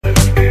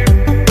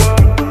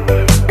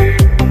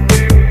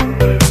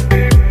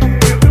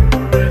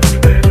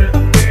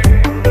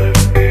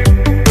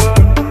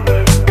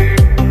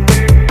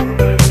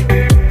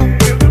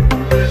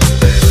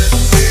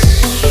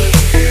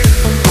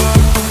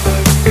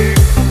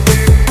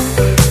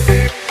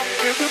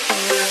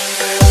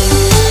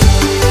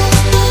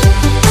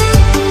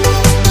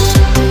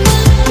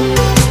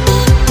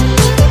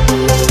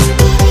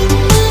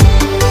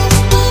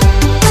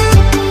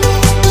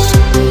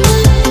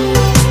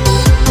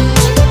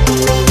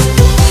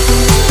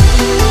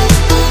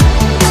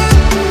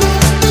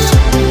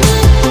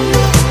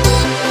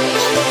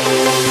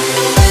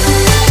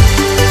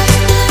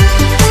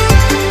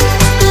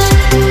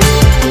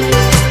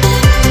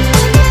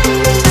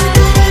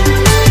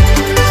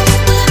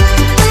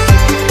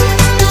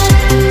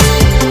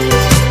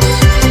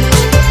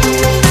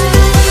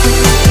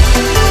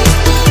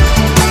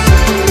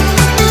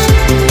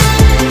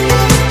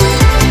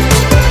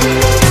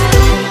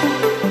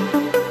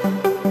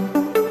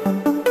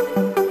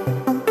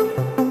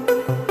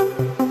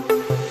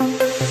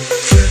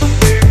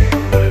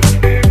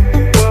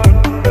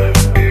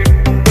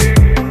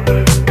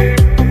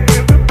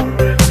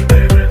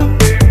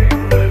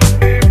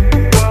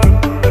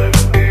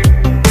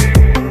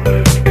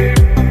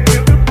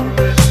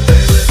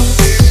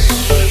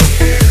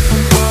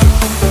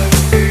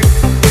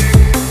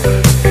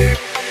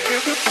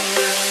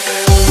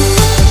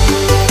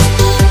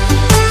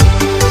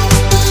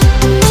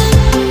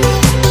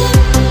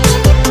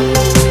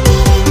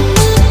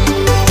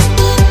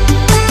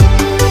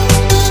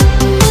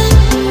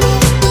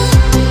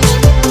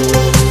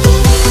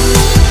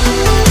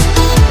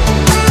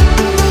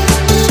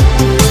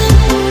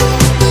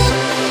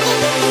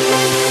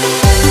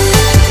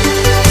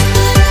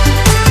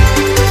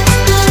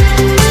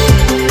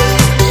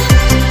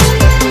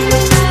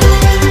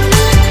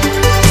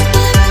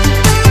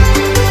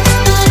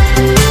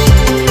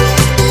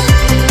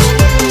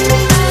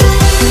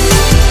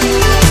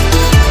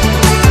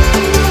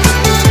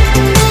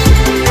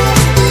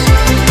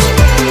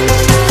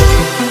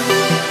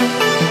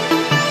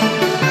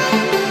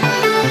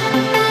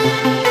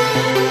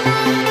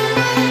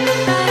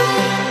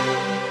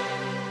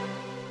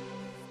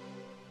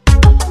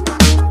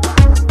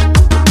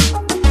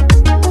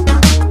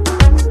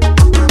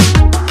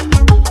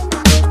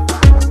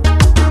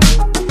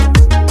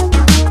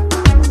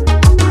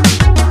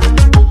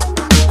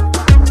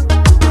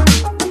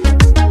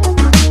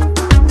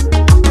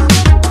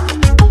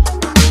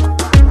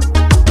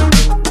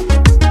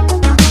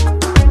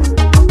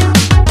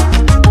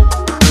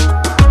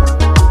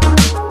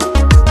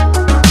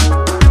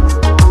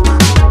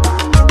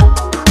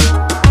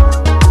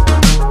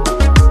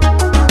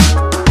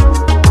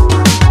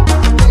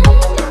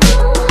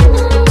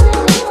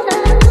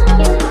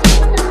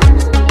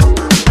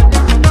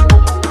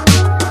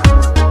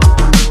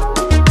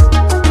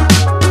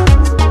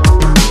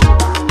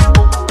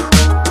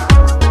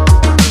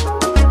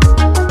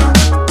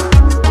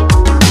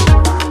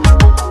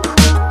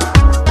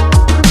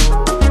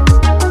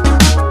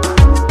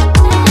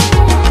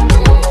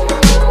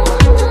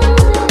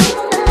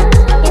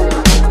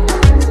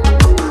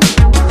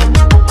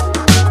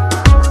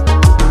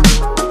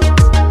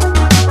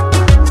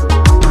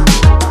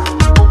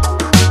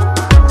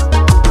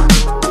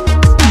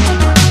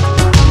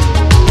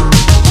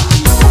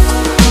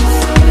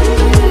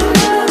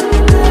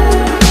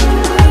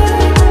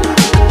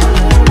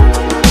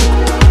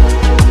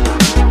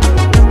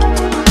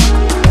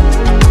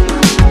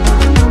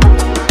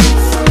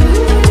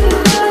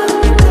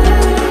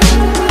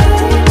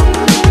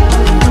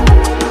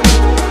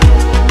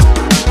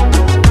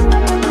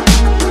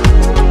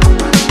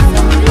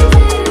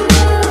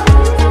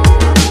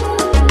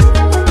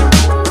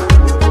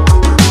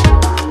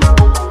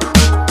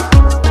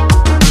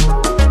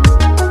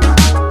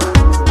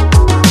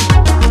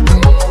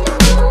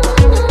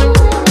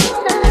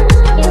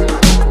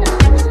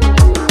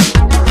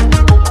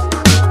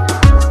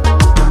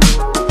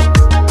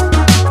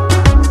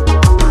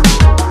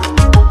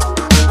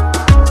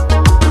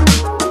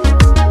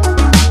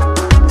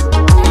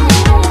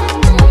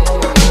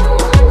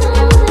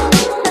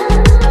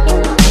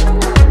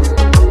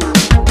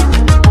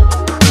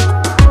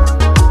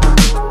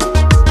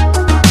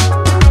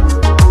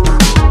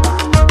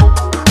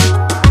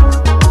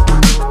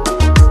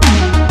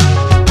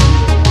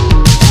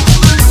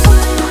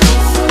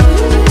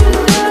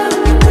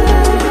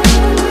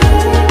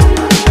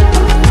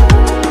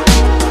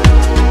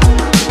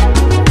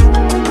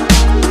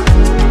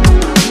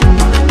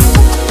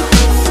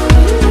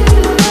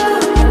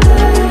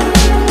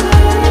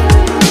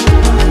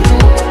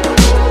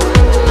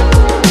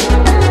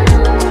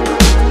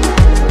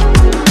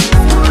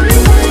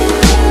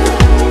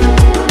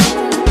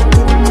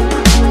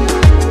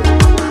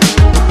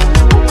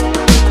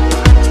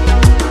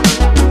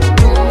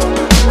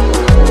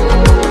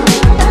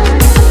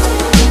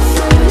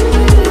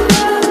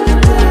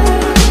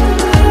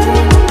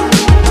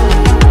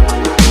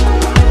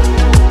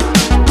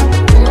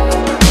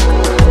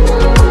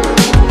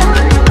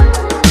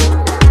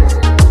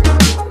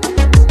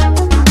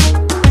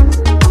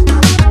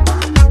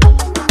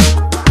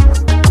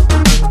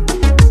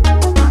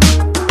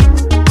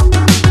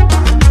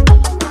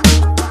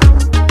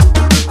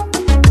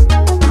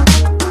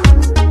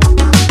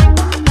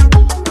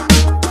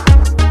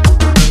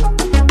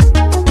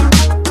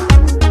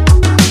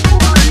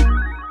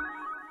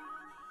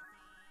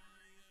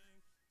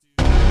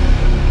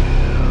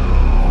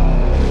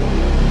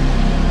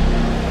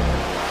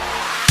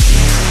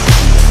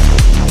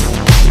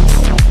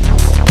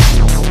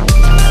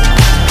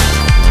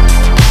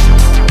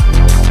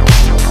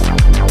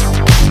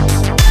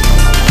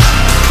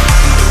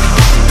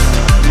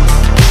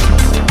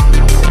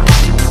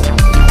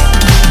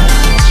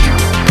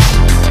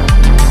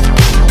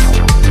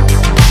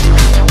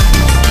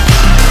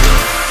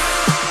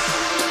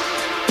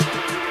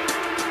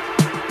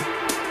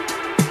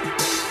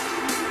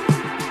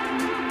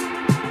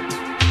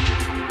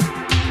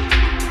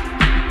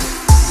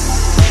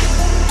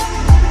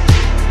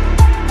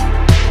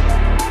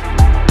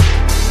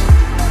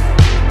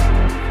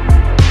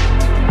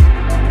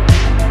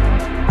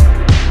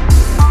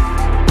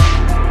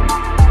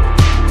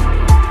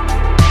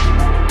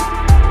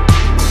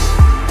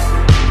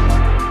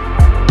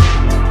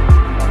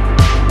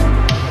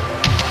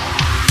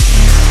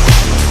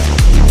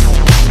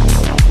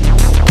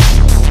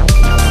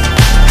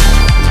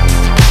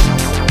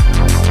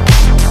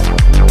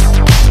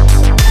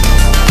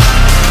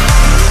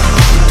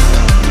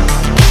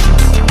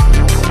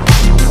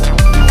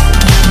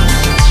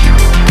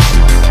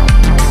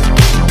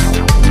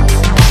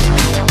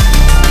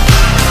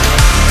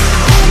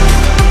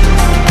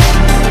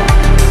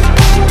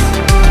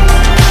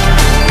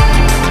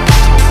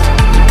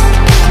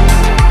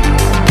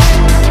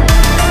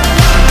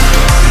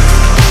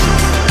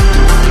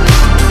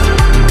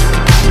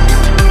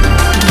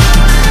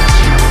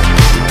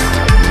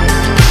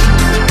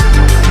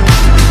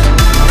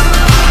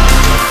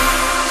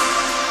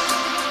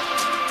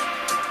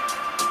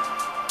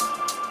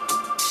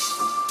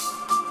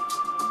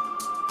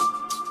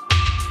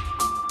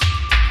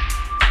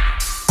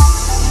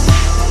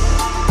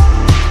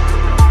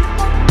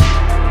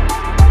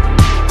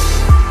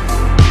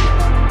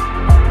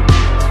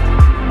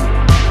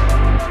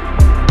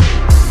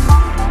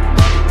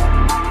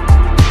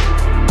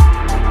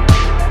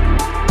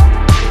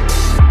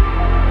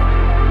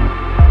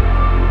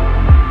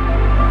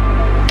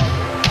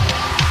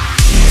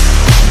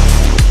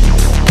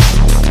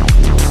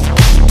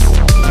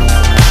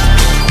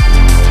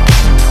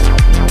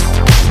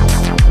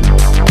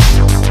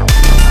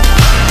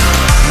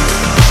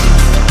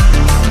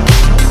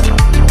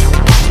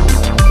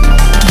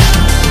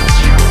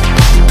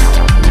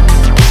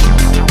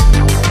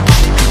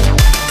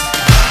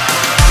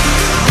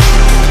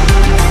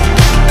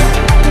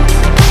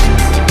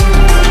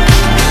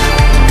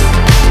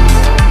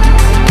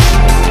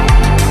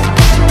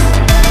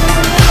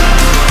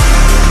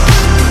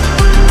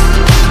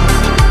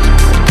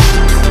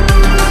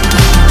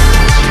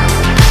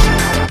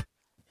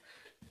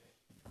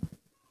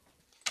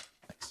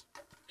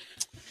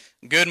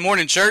Good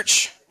morning,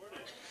 church.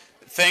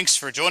 Thanks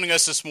for joining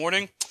us this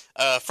morning.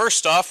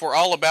 First off, we're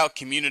all about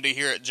community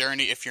here at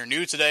Journey. If you're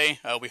new today,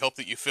 we hope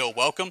that you feel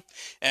welcome.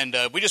 And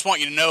we just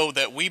want you to know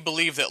that we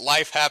believe that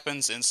life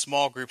happens in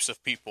small groups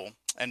of people.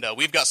 And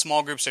we've got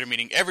small groups that are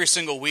meeting every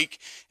single week,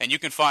 and you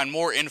can find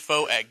more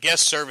info at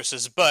guest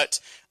services. But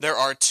there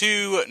are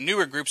two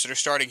newer groups that are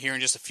starting here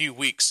in just a few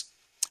weeks.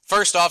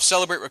 First off,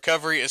 Celebrate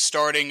Recovery is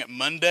starting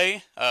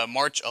Monday,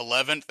 March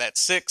 11th at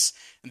 6.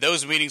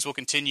 Those meetings will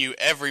continue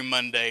every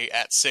Monday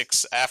at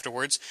 6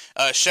 afterwards.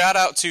 Shout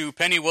out to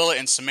Penny Willett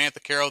and Samantha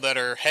Carroll that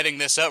are heading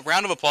this up.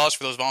 Round of applause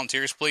for those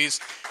volunteers, please.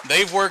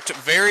 They've worked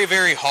very,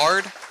 very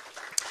hard.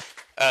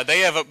 They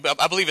have,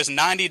 I believe it's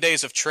 90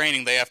 days of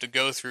training they have to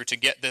go through to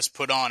get this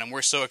put on, and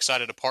we're so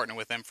excited to partner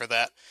with them for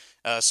that.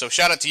 So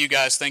shout out to you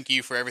guys. Thank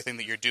you for everything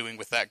that you're doing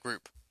with that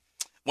group.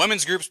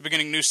 Women's group's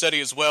beginning new study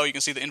as well. You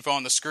can see the info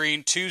on the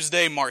screen.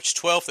 Tuesday, March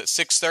 12th at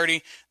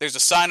 6:30. There's a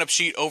sign-up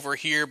sheet over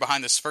here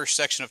behind this first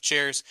section of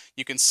chairs.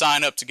 You can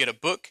sign up to get a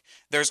book.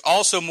 There's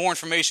also more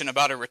information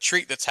about a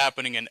retreat that's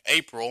happening in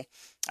April.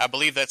 I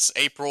believe that's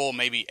April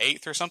maybe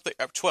 8th or something,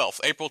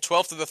 12th. April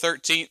 12th to the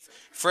 13th,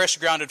 Fresh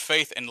Grounded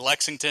Faith in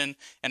Lexington.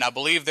 And I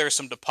believe there's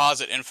some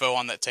deposit info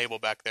on that table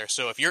back there.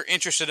 So if you're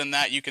interested in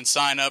that, you can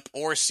sign up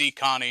or see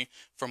Connie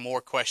for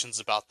more questions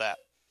about that.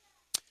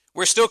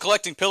 We're still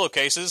collecting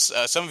pillowcases.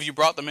 Some of you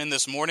brought them in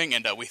this morning,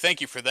 and we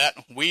thank you for that.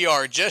 We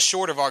are just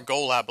short of our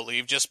goal, I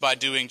believe, just by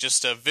doing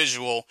just a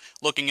visual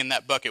looking in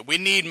that bucket. We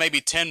need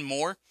maybe 10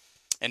 more,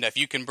 and if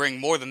you can bring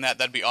more than that,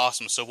 that'd be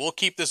awesome. So we'll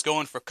keep this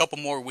going for a couple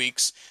more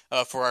weeks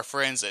for our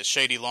friends at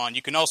Shady Lawn.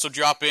 You can also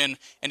drop in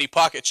any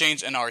pocket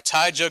change in our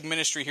tie jug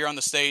ministry here on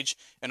the stage,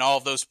 and all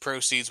of those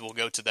proceeds will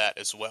go to that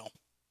as well.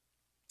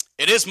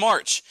 It is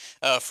March.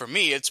 For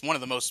me, it's one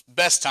of the most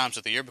best times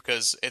of the year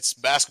because it's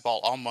basketball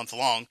all month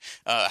long.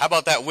 How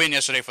about that win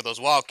yesterday for those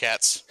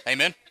Wildcats?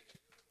 Amen?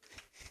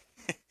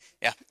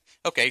 Yeah.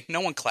 Okay,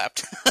 no one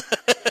clapped.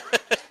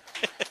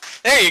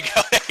 There you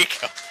go, there you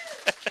go.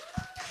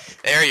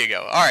 There you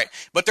go. All right.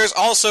 But there's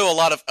also a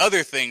lot of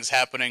other things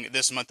happening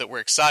this month that we're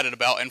excited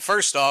about. And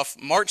first off,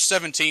 March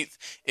 17th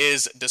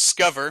is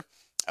Discover.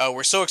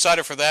 We're so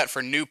excited for that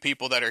for new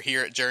people that are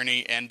here at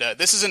Journey. And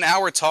this is an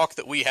hour talk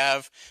that we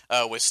have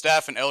with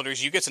staff and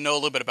elders. You get to know a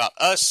little bit about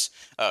us,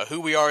 who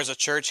we are as a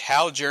church,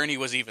 how Journey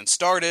was even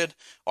started,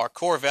 our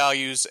core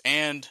values,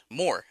 and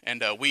more.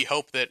 And we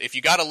hope that if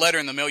you got a letter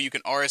in the mail, you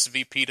can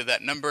RSVP to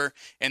that number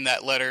in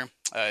that letter.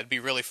 It'd be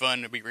really fun.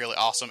 It'd be really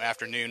awesome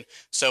afternoon.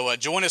 So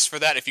join us for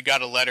that if you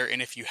got a letter.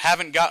 And if you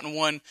haven't gotten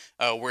one,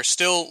 we're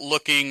still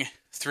looking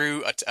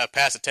through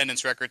past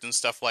attendance records and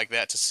stuff like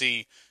that to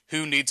see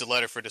who needs a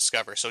letter for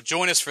Discover. So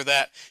join us for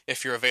that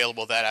if you're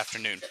available that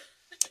afternoon.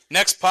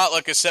 Next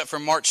potluck is set for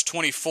March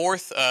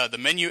 24th. The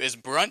menu is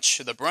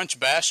brunch, the brunch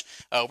bash.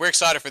 We're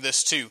excited for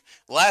this too.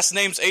 Last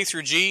names A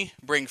through G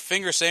bring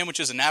finger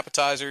sandwiches and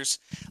appetizers.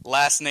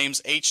 Last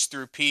names H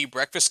through P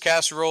breakfast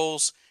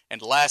casseroles.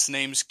 And last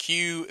names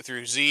Q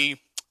through Z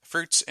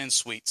fruits and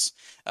sweets.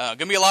 Going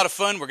to be a lot of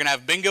fun. We're going to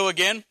have bingo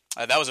again.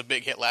 That was a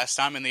big hit last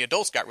time, and the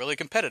adults got really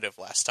competitive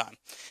last time.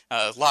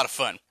 A lot of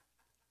fun.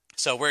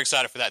 So we're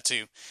excited for that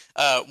too.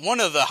 One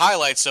of the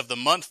highlights of the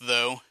month,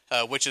 though,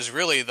 which is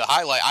really the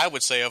highlight, I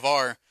would say, of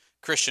our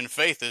Christian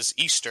faith is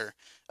Easter.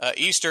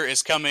 Easter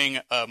is coming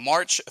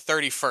March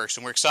 31st,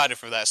 and we're excited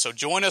for that. So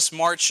join us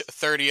March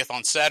 30th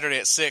on Saturday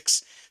at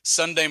 6,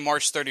 Sunday,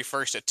 March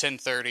 31st at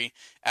 10:30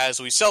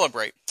 as we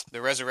celebrate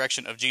the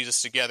resurrection of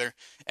Jesus together.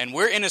 And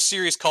we're in a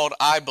series called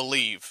I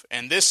Believe.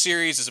 And this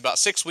series is about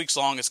 6 weeks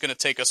long. It's going to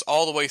take us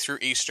all the way through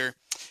Easter.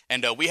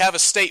 And we have a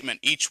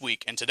statement each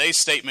week. And today's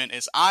statement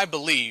is, I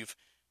believe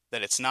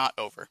that it's not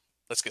over.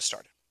 Let's get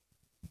started.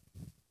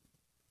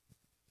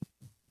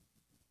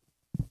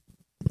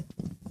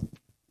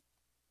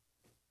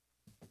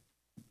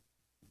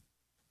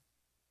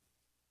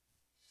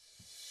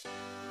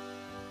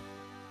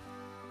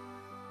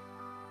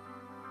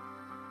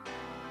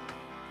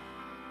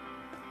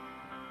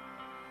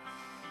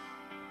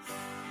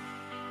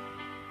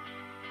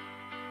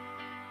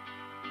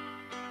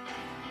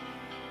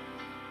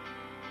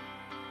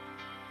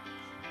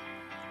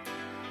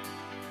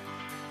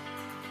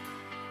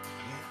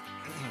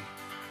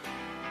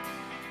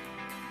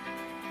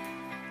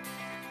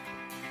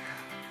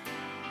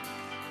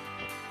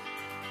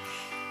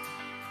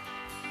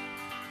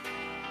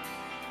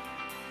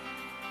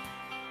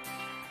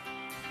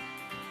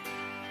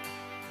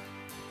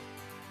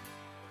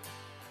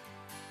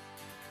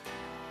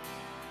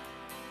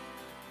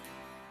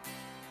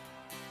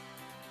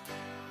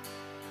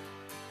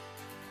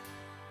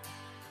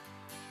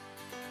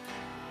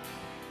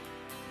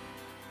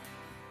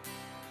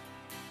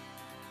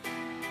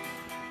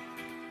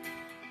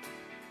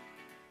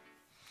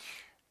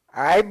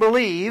 I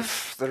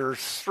believe there's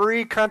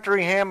 3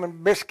 country ham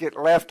and biscuit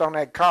left on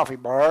that coffee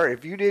bar.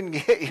 If you didn't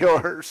get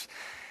yours,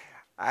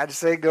 I'd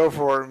say go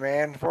for it,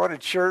 man. What a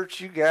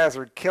church. You guys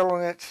are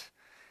killing it.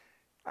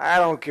 I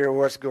don't care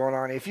what's going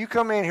on. If you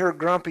come in here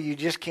grumpy, you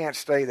just can't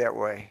stay that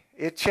way.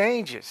 It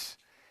changes.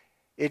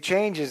 It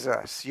changes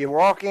us. You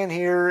walk in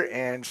here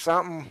and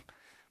something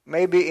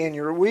maybe in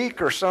your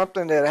week, or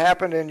something that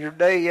happened in your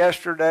day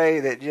yesterday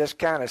that just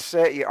kind of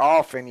set you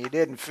off and you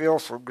didn't feel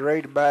so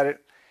great about it.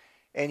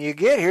 And you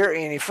get here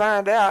and you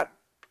find out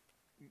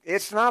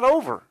it's not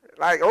over.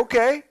 Like,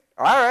 okay,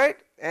 all right.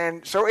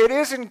 And so it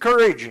is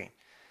encouraging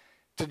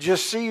to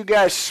just see you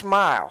guys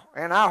smile.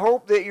 And I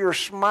hope that you're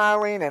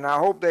smiling, and I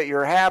hope that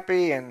you're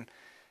happy. And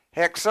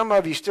heck, some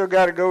of you still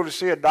got to go to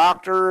see a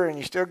doctor and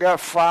you still got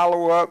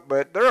follow-up,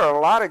 but there are a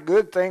lot of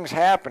good things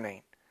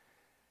happening.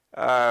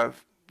 There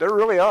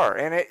really are.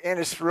 And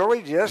it's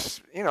really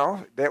just,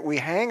 that we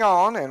hang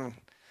on and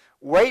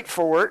wait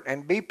for it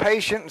and be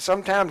patient. And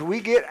sometimes we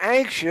get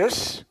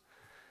anxious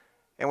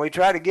and we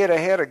try to get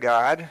ahead of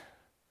God.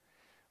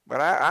 But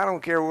I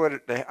don't care what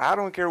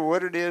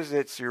it is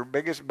that's your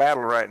biggest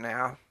battle right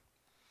now.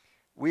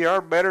 We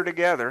are better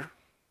together,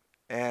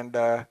 and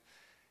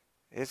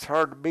it's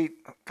hard to beat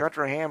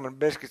country ham and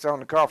biscuits on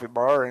the coffee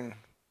bar. And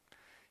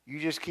you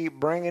just keep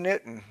bringing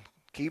it and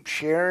keep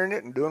sharing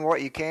it and doing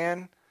what you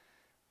can.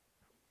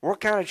 What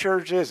kind of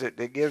church is it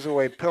that gives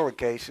away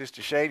pillowcases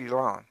to Shady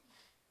Lawn?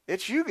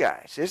 It's you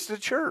guys. It's the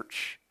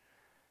church.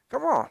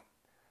 Come on.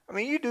 I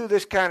mean, you do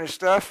this kind of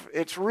stuff.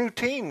 It's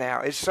routine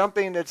now. It's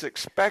something that's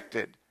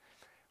expected.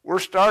 We're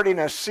starting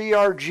a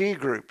CRG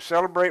group,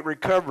 Celebrate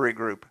Recovery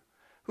group.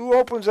 Who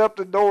opens up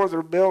the door of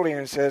their building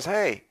and says,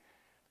 hey,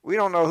 we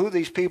don't know who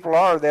these people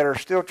are that are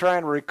still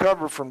trying to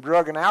recover from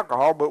drug and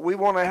alcohol, but we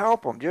want to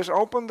help them. Just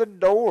open the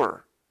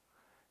door.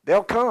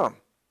 They'll come.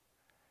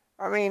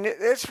 I mean,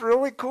 it's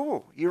really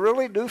cool. You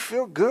really do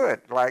feel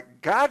good.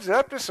 Like God's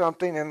up to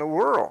something in the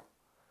world.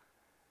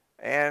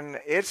 And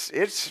it's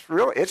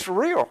real. It's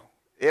real.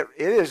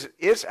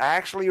 It's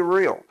actually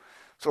real.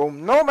 So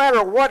no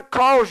matter what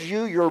caused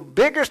you your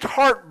biggest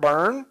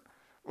heartburn,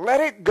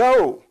 let it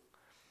go.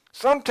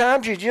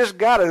 Sometimes you just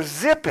got to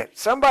zip it.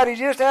 Somebody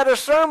just had a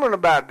sermon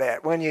about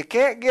that. When you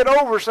can't get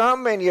over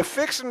something and you're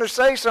fixing to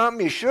say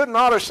something you shouldn't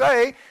ought to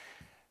say,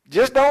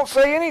 just don't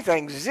say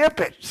anything. Zip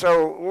it.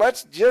 So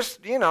let's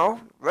just,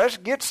 let's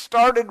get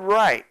started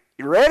right.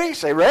 You ready?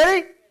 Say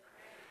ready?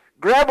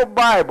 Grab a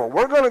Bible.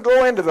 We're going to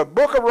go into the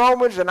book of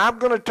Romans, and I'm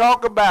going to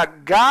talk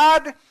about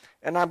God,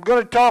 and I'm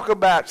going to talk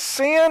about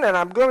sin, and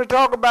I'm going to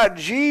talk about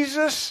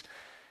Jesus.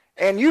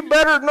 And you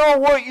better know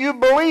what you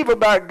believe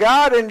about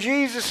God and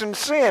Jesus and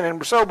sin.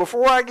 And so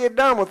before I get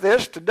done with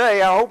this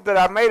today, I hope that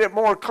I made it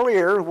more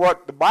clear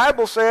what the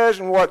Bible says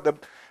and what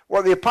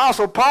the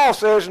Apostle Paul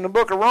says in the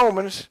book of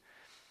Romans.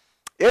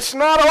 It's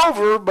not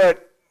over,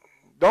 but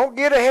don't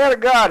get ahead of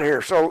God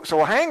here. So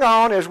hang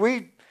on as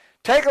we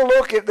take a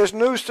look at this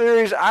new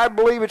series. I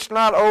believe it's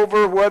not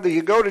over whether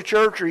you go to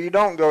church or you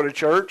don't go to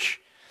church.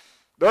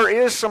 There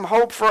is some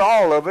hope for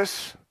all of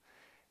us.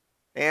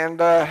 And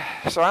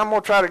so I'm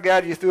going to try to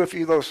guide you through a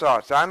few of those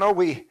thoughts. I know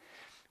we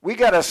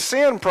got a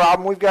sin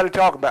problem we've got to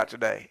talk about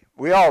today.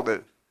 We all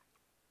do.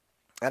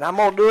 And I'm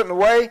going to do it in a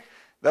way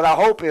that I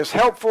hope is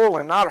helpful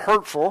and not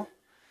hurtful.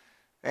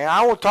 And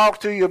I will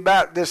talk to you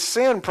about this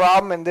sin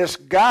problem and this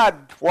God,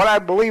 what I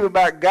believe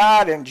about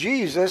God and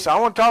Jesus. I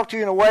want to talk to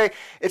you in a way,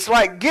 it's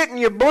like getting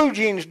your blue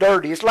jeans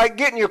dirty. It's like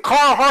getting your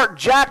Carhartt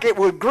jacket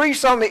with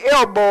grease on the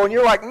elbow, and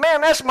you're like,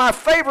 man, that's my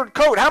favorite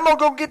coat. How am I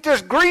going to get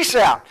this grease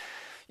out?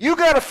 You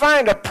got to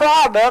find a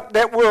product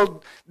that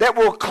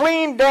will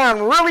clean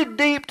down really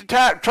deep to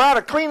try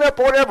to clean up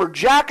whatever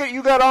jacket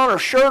you got on or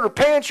shirt or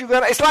pants you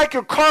got. It's like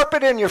your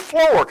carpet and your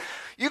floor.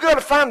 You got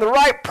to find the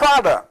right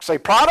product. Say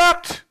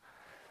product.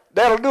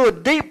 That'll do a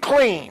deep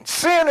clean.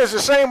 Sin is the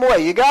same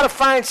way. You got to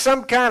find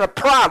some kind of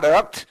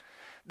product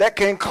that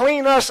can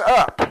clean us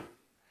up.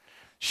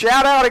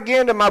 Shout out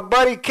again to my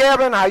buddy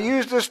Kevin. I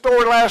used this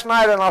story last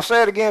night, and I'll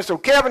say it again. So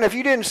Kevin, if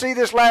you didn't see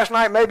this last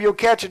night, maybe you'll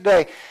catch it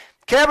today.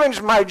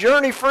 Kevin's my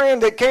journey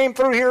friend that came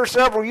through here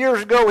several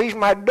years ago. He's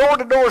my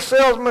door-to-door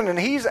salesman, and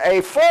he's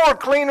a floor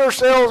cleaner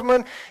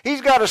salesman.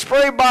 He's got a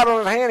spray bottle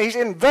in his hand. He's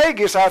in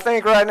Vegas, I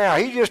think, right now.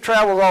 He just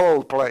travels all over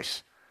the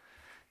place.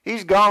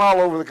 He's gone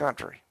all over the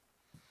country.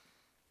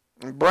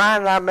 And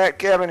Brian and I met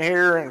Kevin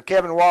here, and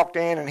Kevin walked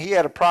in, and he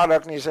had a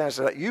product in his hand and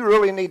said, you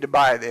really need to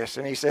buy this.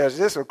 And he says,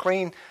 this will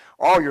clean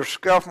all your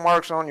scuff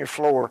marks on your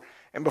floor.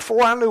 And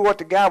before I knew what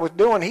the guy was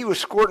doing, he was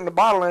squirting the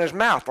bottle in his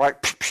mouth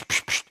like, psh, psh,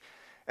 psh, psh.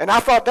 And I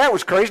thought that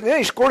was crazy. And then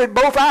he squirted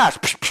both eyes.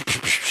 Psh, psh, psh,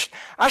 psh.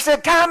 I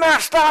said, time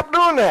out, stop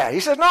doing that. He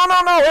says, no,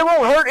 it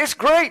won't hurt. It's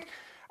great.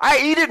 I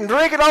eat it and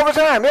drink it all the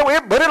time,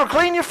 but it'll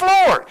clean your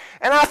floor.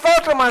 And I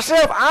thought to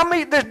myself, I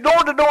meet this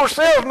door-to-door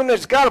salesman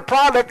that's got a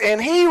product,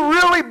 and he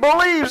really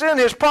believes in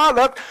his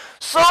product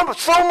so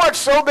much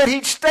so that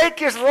he'd stake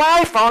his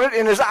life on it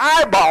in his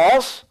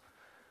eyeballs.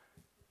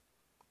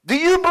 Do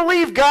you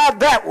believe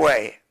God that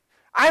way?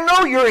 I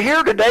know you're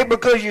here today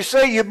because you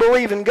say you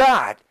believe in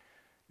God.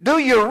 Do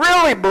you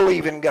really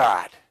believe in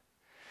God?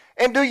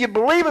 And do you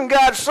believe in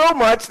God so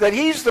much that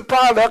he's the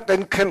product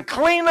that can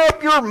clean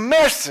up your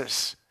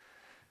messes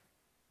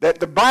that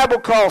the Bible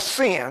calls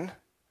sin?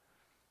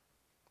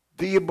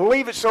 Do you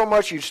believe it so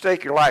much you'd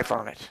stake your life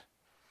on it?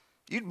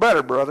 You'd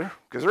better, brother,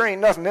 because there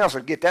ain't nothing else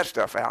that'd get that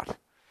stuff out.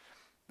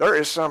 There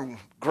is some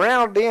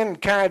ground-in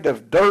kind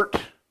of dirt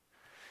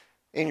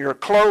in your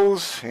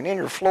clothes and in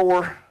your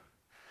floor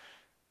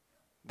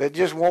that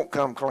just won't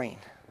come clean.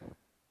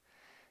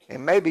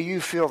 And maybe you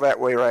feel that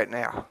way right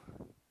now.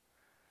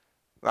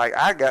 Like,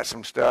 I got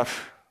some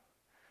stuff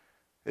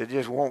that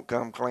just won't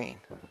come clean.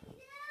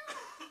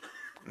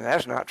 And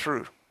that's not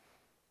true.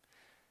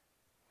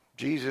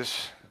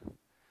 Jesus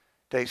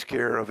takes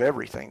care of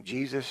everything.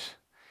 Jesus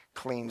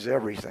cleans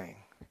everything.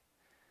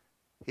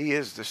 He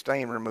is the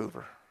stain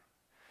remover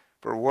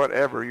for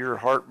whatever your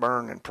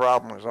heartburn and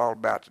problem is all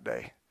about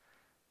today.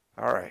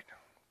 All right,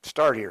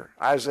 start here.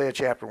 Isaiah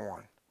chapter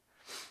 1.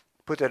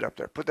 Put that up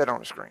there. Put that on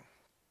the screen.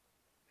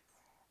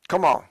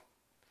 Come on.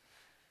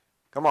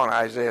 Come on,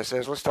 Isaiah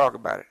says. Let's talk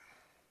about it.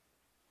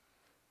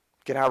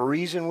 Can I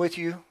reason with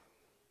you?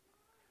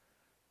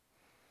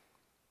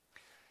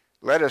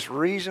 Let us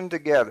reason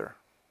together.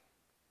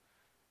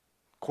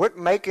 Quit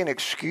making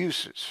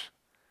excuses.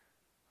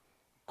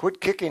 Quit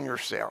kicking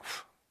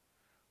yourself.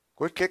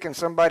 Quit kicking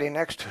somebody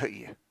next to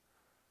you.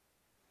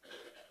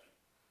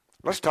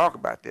 Let's talk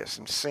about this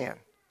and sin.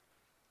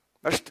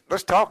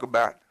 Let's talk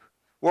about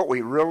what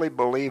we really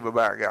believe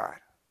about God.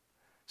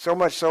 So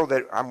much so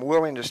that I'm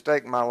willing to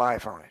stake my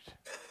life on it.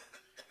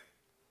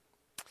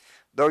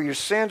 Though your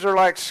sins are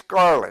like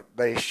scarlet,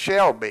 they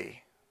shall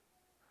be.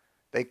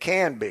 They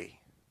can be.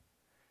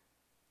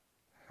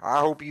 I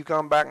hope you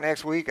come back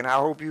next week, and I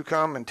hope you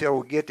come until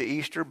we get to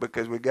Easter,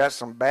 because we got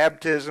some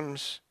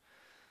baptisms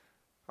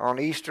on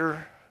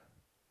Easter.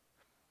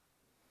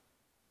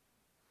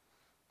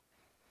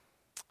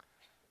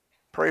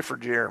 Pray for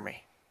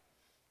Jeremy.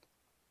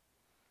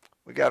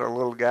 We got a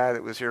little guy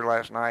that was here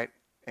last night,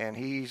 and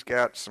he's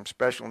got some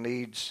special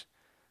needs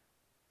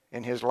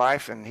in his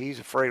life, and he's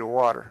afraid of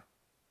water.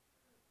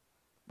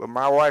 But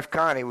my wife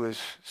Connie was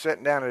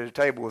sitting down at a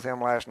table with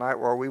him last night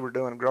while we were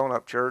doing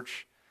grown-up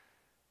church,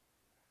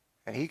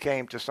 and he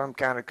came to some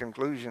kind of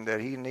conclusion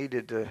that he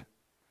needed to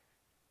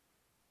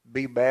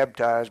be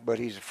baptized, but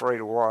he's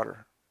afraid of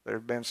water. There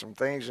have been some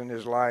things in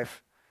his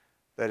life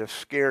that have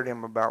scared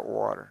him about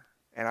water.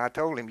 And I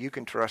told him, you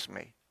can trust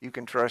me. You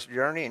can trust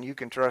Journey, and you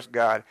can trust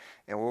God,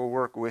 and we'll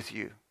work with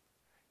you.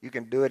 You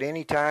can do it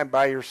anytime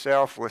by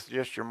yourself with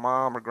just your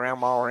mom or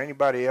grandma or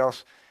anybody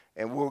else,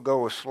 and we'll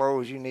go as slow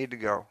as you need to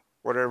go,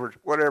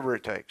 whatever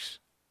it takes.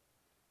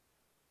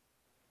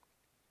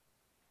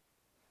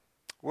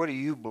 What do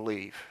you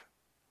believe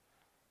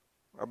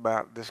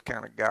about this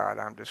kind of God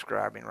I'm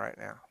describing right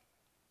now?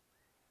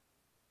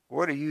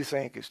 What do you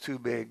think is too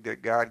big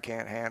that God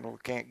can't handle,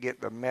 can't get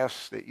the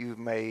mess that you've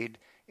made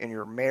in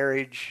your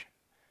marriage,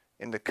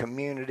 in the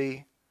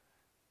community,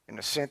 in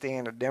the Cynthia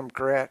and the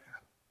Democrat?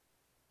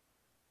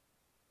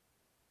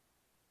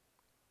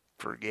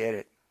 Forget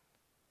it.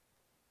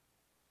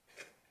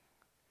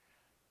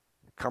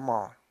 Come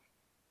on.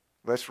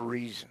 Let's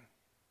reason,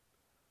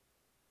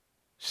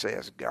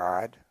 says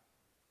God.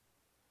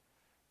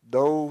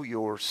 Though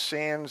your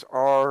sins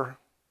are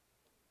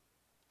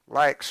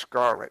like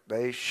scarlet,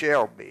 they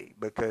shall be,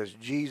 because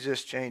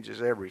Jesus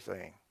changes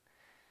everything.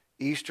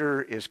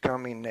 Easter is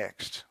coming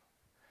next.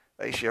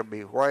 They shall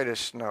be white as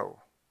snow.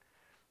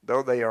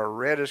 Though they are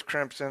red as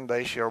crimson,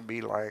 they shall be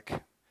like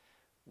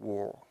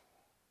wool.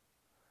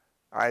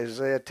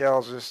 Isaiah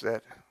tells us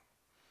that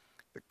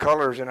the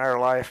colors in our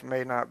life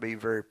may not be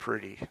very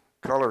pretty.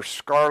 Colors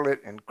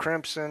scarlet and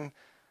crimson,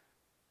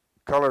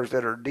 colors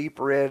that are deep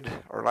red,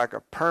 are like a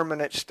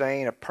permanent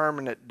stain, a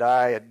permanent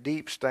dye, a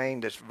deep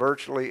stain that's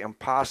virtually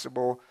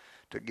impossible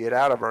to get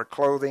out of our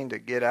clothing, to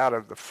get out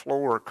of the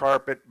floor or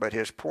carpet. But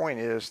his point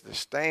is, the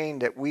stain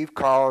that we've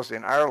caused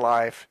in our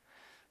life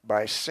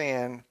by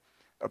sin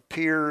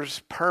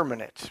appears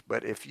permanent.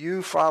 But if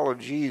you follow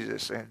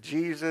Jesus, and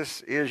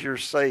Jesus is your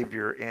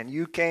Savior, and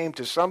you came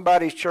to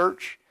somebody's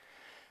church,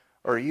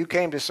 or you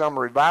came to some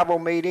revival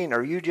meeting,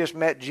 or you just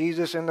met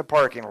Jesus in the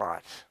parking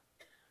lot,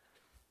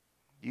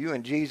 you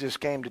and Jesus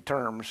came to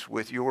terms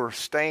with your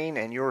stain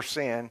and your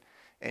sin,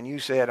 and you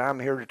said, I'm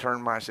here to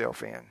turn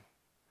myself in.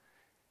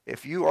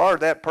 If you are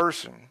that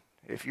person,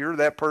 if you're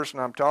that person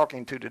I'm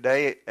talking to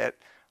today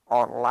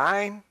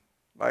online,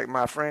 like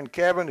my friend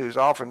Kevin, who's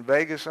off in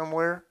Vegas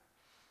somewhere,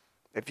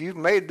 if you've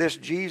made this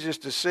Jesus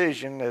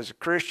decision as a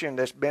Christian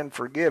that's been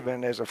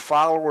forgiven, as a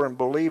follower and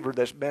believer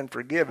that's been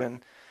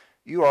forgiven,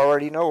 you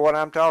already know what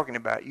I'm talking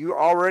about. You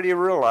already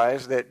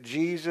realize that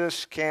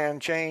Jesus can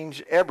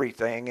change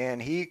everything,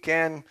 and he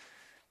can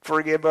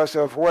forgive us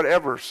of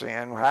whatever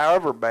sin,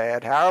 however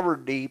bad, however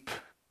deep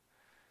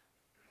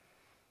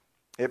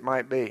it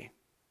might be.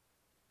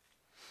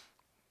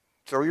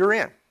 So you're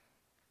in.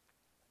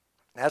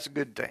 That's a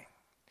good thing.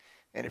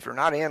 And if you're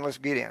not in, let's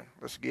get in.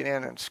 Let's get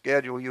in and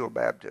schedule you a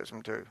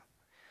baptism too.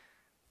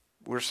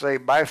 We're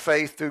saved by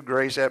faith through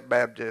grace at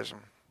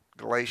baptism.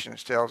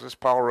 Galatians tells us.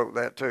 Paul wrote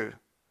that too.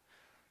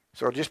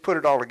 So just put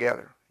it all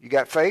together. You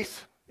got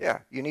faith?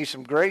 Yeah. You need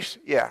some grace?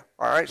 Yeah.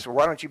 All right, so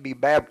why don't you be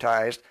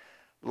baptized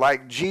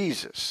like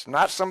Jesus?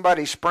 Not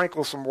somebody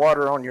sprinkled some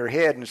water on your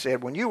head and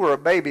said, when you were a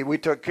baby, we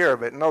took care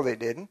of it. No, they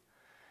didn't.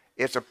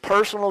 It's a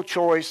personal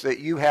choice that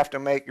you have to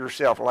make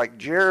yourself. Like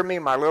Jeremy,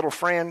 my little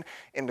friend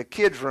in the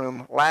kids'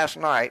 room last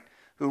night,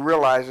 who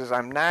realizes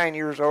I'm 9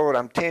 years old,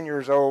 I'm 10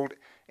 years old,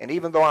 and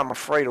even though I'm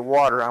afraid of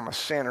water, I'm a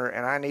sinner,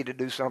 and I need to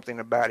do something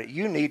about it.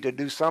 You need to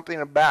do something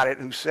about it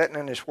who's sitting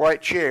in this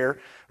white chair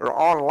or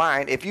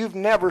online. If you've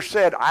never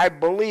said, I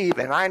believe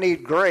and I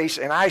need grace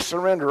and I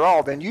surrender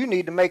all, then you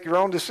need to make your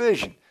own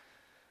decision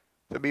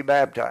to be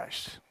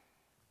baptized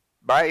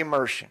by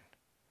immersion.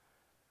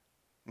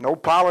 No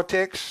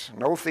politics,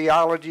 no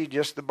theology,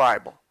 just the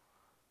Bible.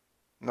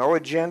 No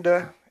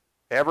agenda.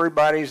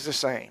 Everybody's the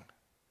same.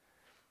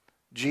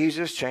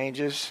 Jesus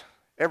changes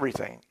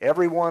everything.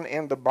 Everyone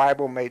in the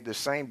Bible made the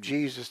same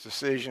Jesus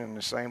decision in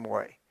the same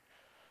way.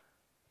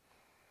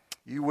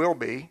 You will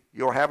be.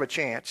 You'll have a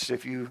chance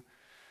if you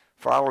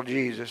follow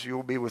Jesus.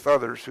 You'll be with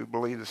others who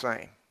believe the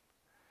same.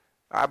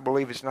 I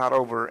believe it's not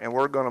over, and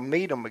we're going to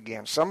meet them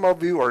again. Some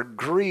of you are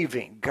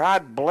grieving.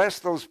 God bless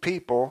those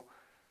people.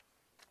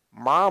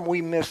 Mom,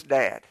 we miss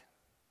Dad.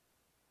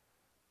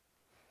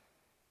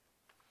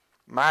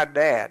 My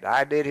dad,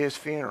 I did his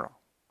funeral.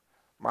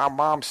 My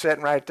mom's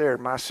sitting right there.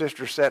 My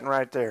sister's sitting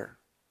right there.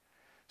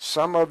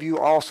 Some of you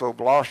also have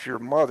lost your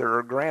mother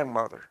or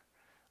grandmother,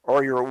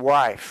 or your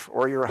wife,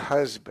 or your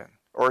husband,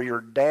 or your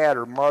dad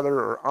or mother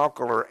or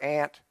uncle or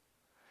aunt.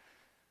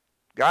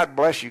 God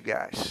bless you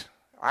guys.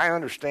 I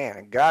understand,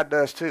 and God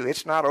does too.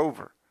 It's not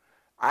over.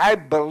 I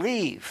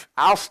believe.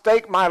 I'll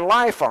stake my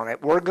life on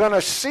it. We're going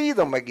to see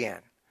them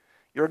again.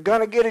 You're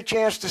going to get a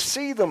chance to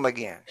see them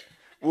again.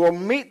 We'll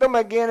meet them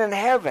again in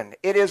heaven.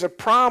 It is a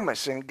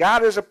promise, and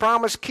God is a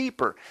promise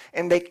keeper.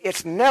 And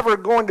it's never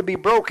going to be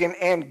broken,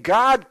 and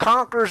God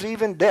conquers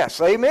even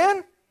death.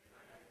 Amen?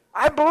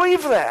 I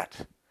believe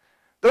that.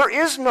 There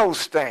is no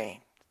stain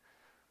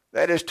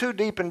that is too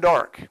deep and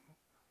dark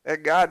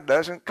that God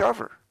doesn't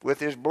cover with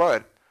his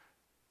blood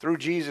through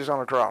Jesus on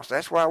the cross.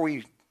 That's why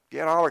we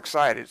get all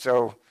excited.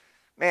 So,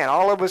 man,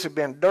 all of us have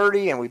been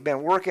dirty, and we've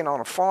been working on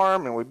a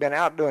farm, and we've been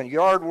out doing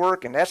yard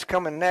work, and that's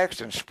coming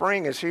next, and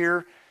spring is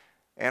here.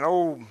 And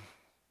old,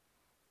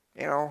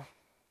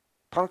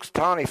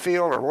 Punxsutawney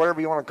Phil, or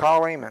whatever you want to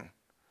call him, and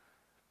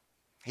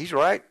he's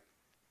right.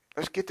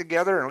 Let's get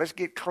together and let's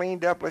get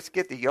cleaned up. Let's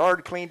get the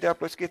yard cleaned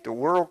up. Let's get the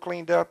world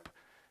cleaned up.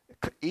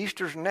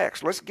 Easter's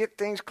next. Let's get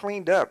things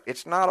cleaned up.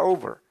 It's not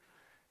over.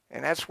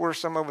 And that's where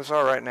some of us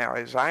are right now,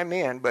 is I'm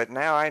in, but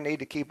now I need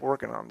to keep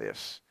working on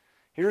this.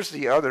 Here's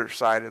the other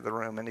side of the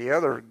room, and the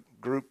other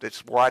group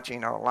that's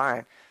watching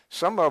online.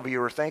 Some of you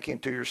are thinking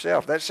to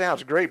yourself, that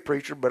sounds great,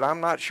 preacher, but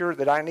I'm not sure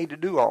that I need to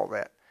do all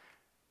that.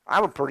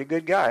 I'm a pretty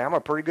good guy. I'm a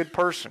pretty good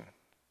person.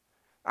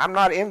 I'm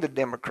not in the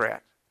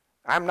Democrat.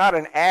 I'm not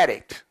an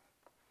addict.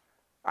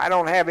 I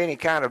don't have any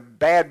kind of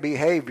bad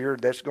behavior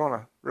that's going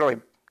to really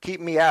keep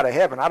me out of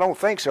heaven. I don't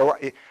think so.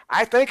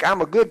 I think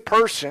I'm a good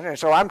person, and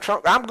so I'm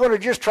going to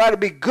just try to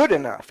be good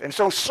enough. And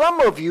so some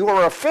of you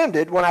are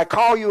offended when I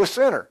call you a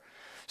sinner.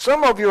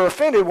 Some of you are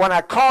offended when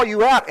I call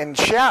you out and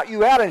shout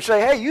you out and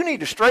say, hey, you need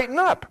to straighten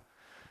up.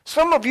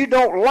 Some of you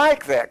don't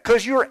like that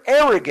because you're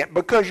arrogant,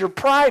 because you're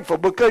prideful,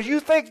 because you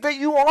think that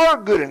you are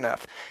good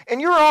enough.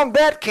 And you're on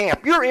that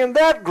camp. You're in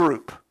that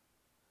group.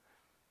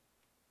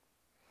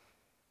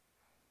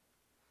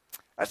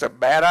 That's a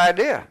bad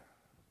idea.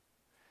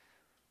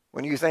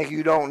 When you think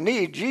you don't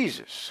need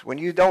Jesus, when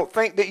you don't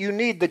think that you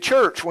need the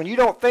church, when you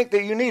don't think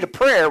that you need a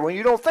prayer, when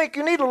you don't think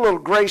you need a little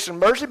grace and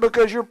mercy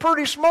because you're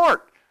pretty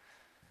smart.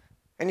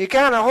 And you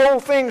kind of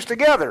hold things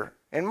together.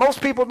 And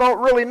most people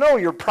don't really know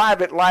your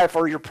private life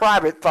or your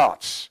private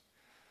thoughts.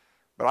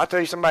 But I'll tell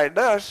you somebody that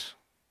does.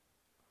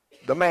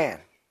 The man.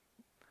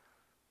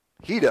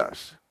 He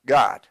does.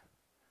 God.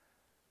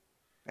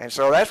 And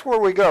so that's where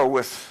we go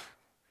with,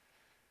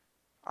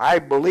 I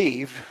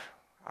believe,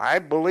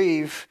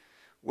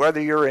 whether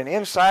you're an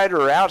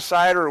insider or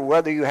outsider, or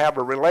whether you have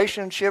a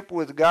relationship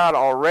with God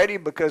already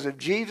because of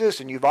Jesus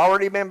and you've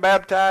already been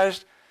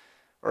baptized,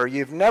 or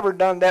you've never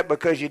done that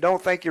because you don't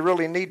think you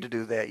really need to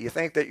do that. You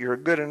think that you're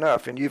good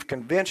enough and you've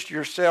convinced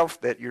yourself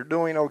that you're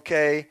doing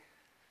okay.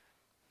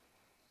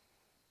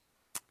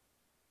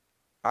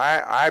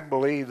 I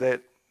believe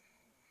that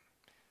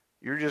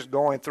you're just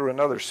going through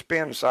another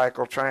spin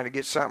cycle trying to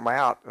get something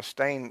out, a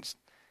stain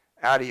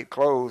out of your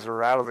clothes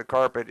or out of the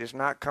carpet. Is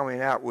not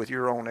coming out with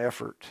your own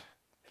effort.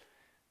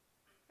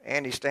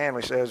 Andy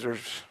Stanley says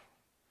there's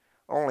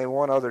only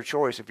one other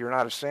choice if you're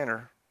not a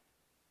sinner.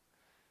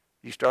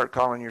 You start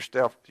calling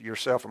yourself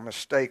a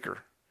mistaker.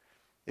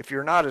 If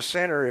you're not a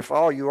sinner, if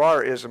all you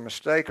are is a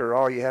mistaker,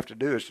 all you have to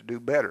do is to do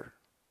better.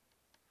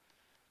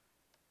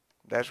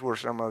 That's where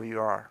some of you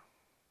are.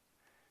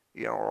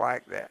 You don't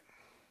like that.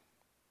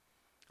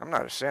 I'm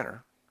not a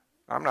sinner.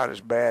 I'm not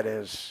as bad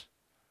as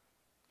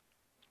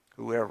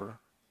whoever.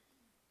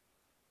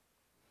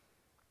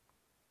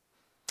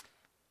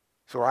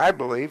 So I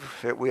believe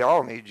that we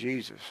all need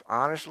Jesus.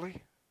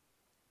 Honestly,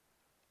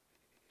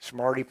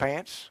 smarty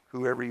pants,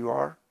 whoever you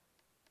are.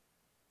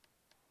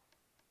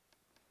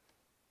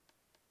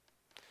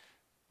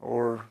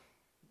 Or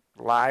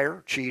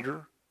liar,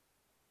 cheater,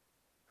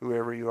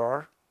 whoever you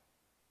are.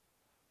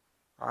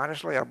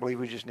 Honestly, I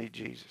believe we just need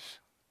Jesus.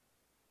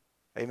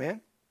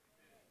 Amen?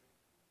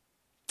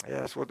 Yeah,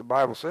 that's what the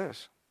Bible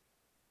says.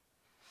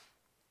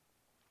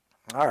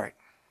 All right.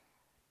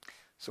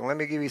 So let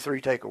me give you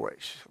 3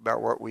 takeaways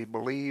about what we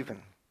believe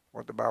and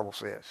what the Bible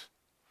says.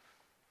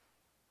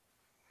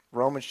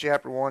 Romans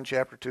chapter 1,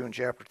 chapter 2, and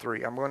chapter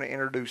 3. I'm going to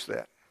introduce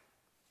that.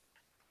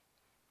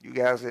 You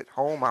guys at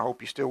home, I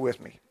hope you're still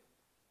with me.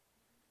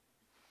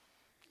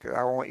 Because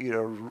I want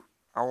you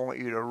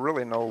to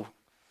really know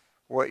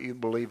what you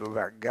believe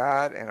about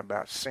God and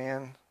about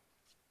sin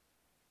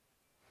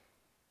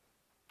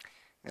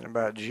and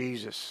about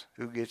Jesus,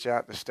 who gets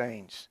out the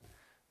stains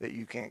that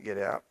you can't get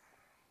out.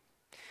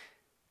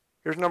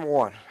 Here's number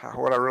 1,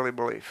 what I really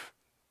believe.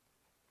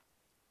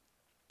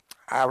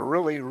 I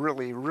really,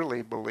 really,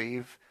 really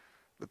believe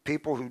the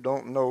people who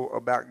don't know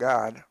about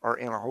God are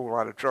in a whole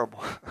lot of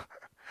trouble.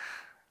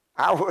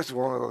 I was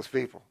one of those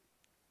people.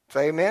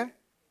 Say amen?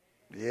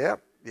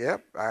 Yep.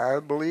 I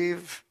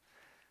believe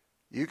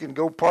you can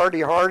go party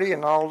hardy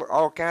and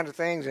all kinds of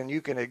things, and you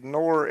can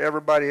ignore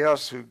everybody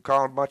else who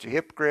call them a bunch of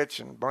hypocrites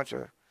and a bunch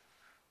of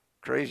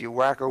crazy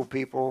wacko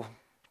people.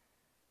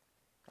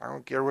 I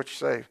don't care what you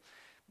say.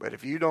 But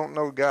if you don't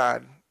know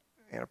God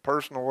in a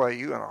personal way,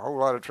 you're in a whole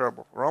lot of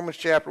trouble. Romans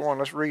chapter 1,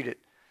 let's read it.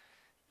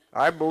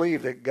 I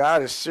believe that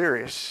God is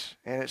serious,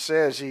 and it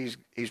says he's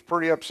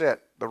pretty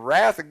upset. The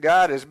wrath of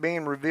God is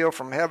being revealed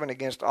from heaven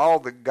against all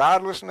the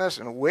godlessness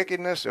and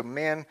wickedness of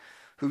men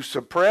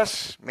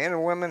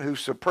and women who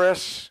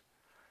suppress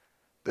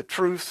the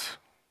truth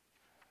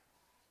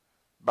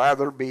by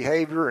their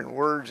behavior and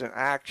words and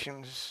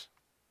actions.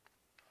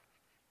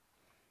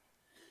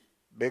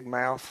 Big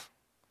mouth.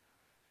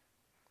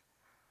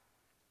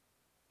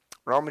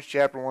 Romans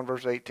chapter 1,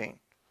 verse 18.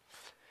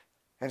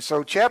 And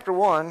so chapter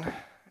 1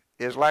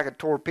 is like a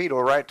torpedo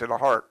right to the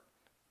heart.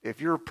 If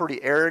you're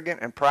pretty arrogant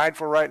and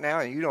prideful right now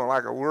and you don't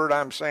like a word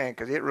I'm saying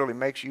because it really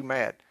makes you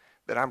mad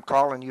that I'm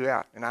calling you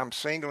out and I'm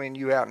singling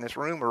you out in this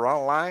room or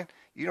online,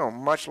 you don't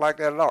much like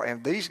that at all.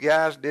 And these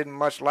guys didn't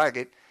much like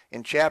it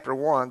in chapter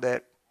 1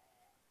 that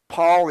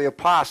Paul the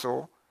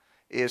apostle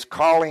is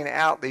calling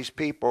out these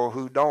people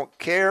who don't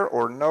care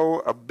or know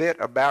a bit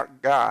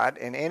about God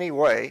in any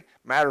way.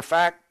 Matter of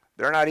fact,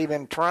 they're not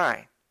even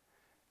trying.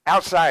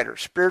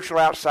 Outsiders, spiritual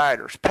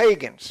outsiders,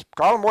 pagans,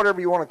 call them whatever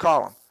you want to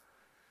call them.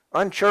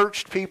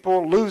 Unchurched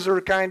people,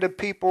 loser kind of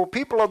people,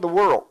 people of the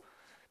world.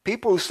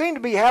 People who seem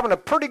to be having a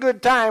pretty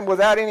good time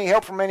without any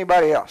help from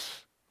anybody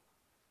else.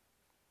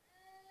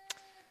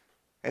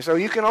 And so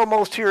you can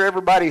almost hear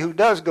everybody who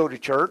does go to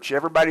church,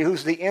 everybody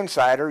who's the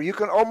insider. You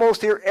can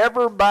almost hear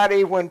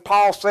everybody when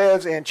Paul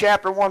says in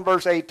chapter 1,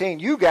 verse 18,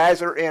 you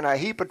guys are in a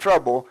heap of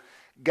trouble.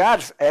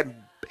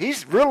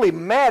 He's really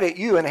mad at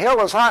you, and hell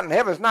is hot and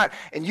heaven's not,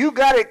 and you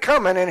got it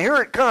coming, and here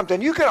it comes.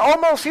 And you can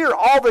almost hear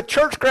all the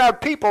church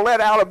crowd people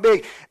let out a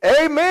big,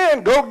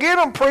 amen, go get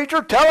them,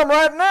 preacher. Tell them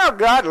right now,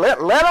 God, let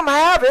them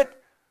have it.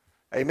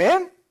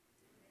 Amen?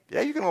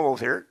 Yeah, you can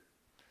almost hear it.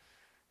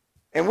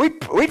 And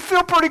we'd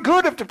feel pretty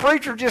good if the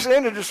preacher just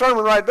ended the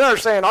sermon right there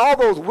saying all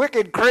those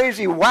wicked,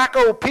 crazy,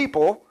 wacko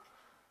people,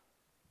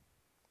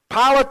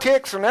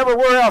 politics and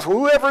everywhere else,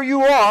 whoever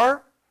you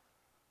are,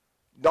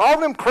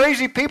 all them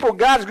crazy people,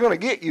 God's going to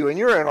get you, and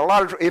you're in a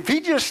lot of trouble. If he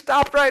just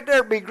stopped right there,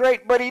 it'd be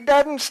great, but he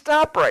doesn't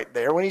stop right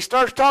there. When he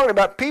starts talking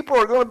about people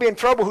who are going to be in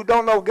trouble who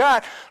don't know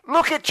God,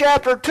 look at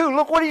chapter 2.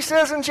 Look what he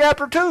says in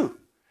chapter 2.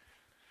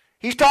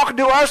 He's talking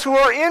to us who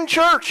are in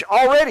church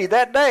already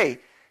that day.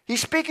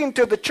 He's speaking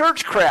to the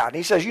church crowd.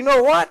 He says, you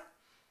know what?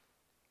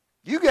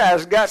 You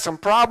guys got some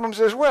problems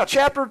as well.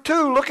 Chapter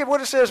 2, look at what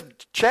it says.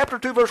 Chapter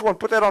 2, verse 1.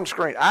 Put that on the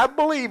screen. I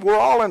believe we're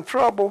all in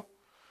trouble.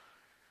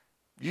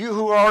 You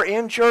who are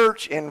in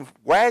church and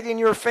wagging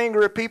your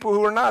finger at people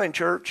who are not in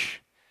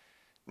church.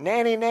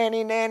 Nanny,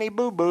 nanny, nanny,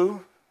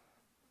 boo-boo.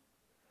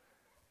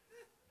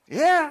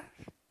 Yeah.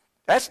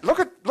 Look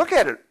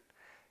at it.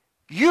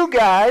 You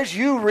guys,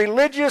 you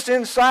religious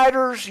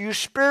insiders, you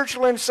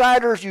spiritual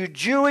insiders, you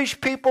Jewish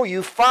people,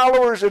 you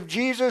followers of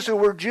Jesus who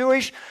were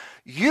Jewish,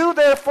 you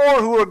therefore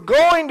who are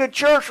going to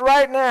church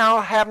right now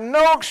have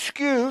no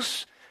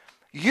excuse.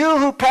 You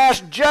who pass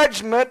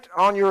judgment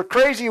on your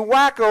crazy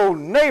wacko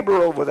neighbor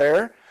over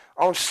there,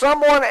 on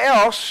someone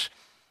else,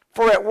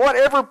 for at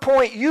whatever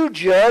point you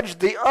judge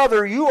the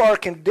other, you are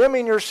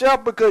condemning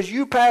yourself because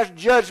you pass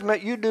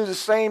judgment, you do the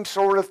same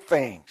sort of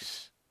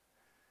things.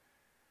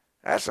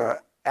 That's a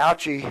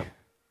ouchie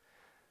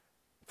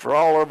for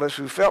all of us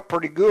who felt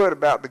pretty good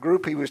about the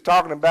group he was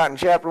talking about in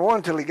chapter 1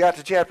 until he got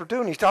to chapter 2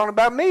 and he's talking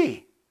about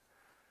me.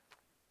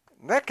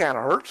 That kind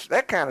of hurts.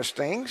 That kind of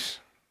stings.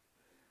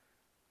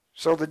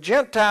 So the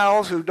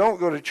Gentiles who don't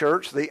go to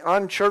church, the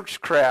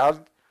unchurched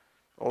crowd,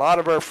 a lot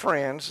of our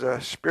friends,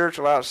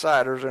 spiritual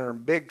outsiders, are in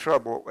big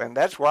trouble, and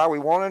that's why we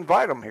want to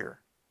invite them here.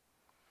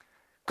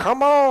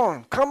 Come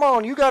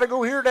on, you got to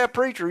go hear that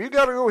preacher. You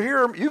got to go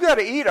hear him. You got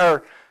to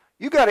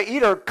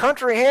eat our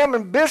country ham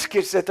and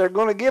biscuits that they're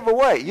going to give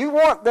away. You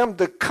want them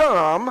to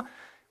come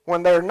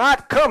when they're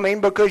not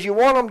coming because you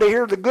want them to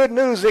hear the good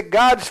news that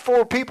God's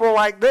for people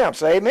like them.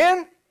 Say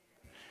amen?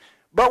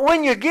 But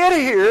when you get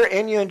here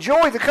and you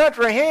enjoy the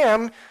country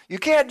ham, you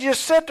can't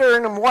just sit there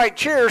in them white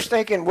chairs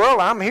thinking,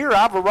 well, I'm here,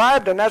 I've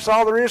arrived, and that's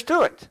all there is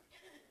to it.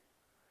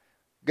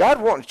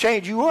 God wants to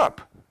change you up.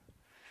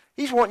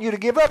 He's wanting you to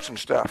give up some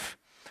stuff.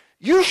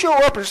 You show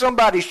up in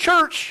somebody's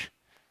church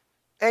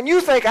and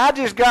you think, I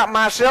just got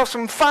myself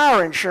some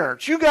fire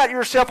insurance. You got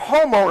yourself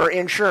homeowner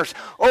insurance.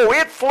 Oh,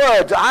 it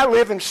floods. I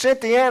live in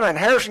Cynthiana and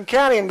Harrison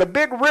County in the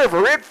big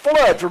river. It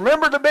floods.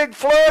 Remember the big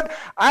flood?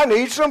 I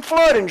need some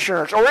flood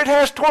insurance. Or it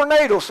has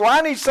tornadoes, so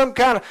I need some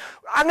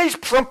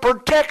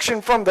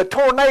protection from the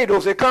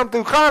tornadoes that come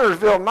through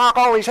Connersville and knock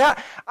all these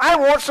houses. I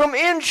want some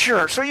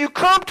insurance. So you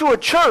come to a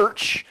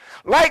church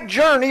like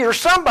Journey or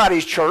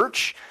somebody's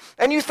church,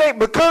 and you think,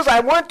 because I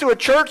went to a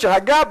church and I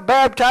got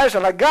baptized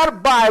and I got a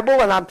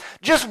Bible and I'm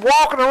just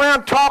walking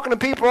around talking to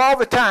people all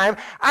the time,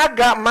 I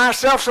got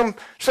myself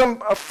some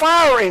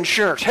fire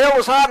insurance. Hell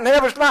is hot and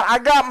heaven's not.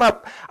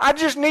 I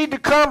just need to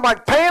come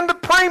like paying the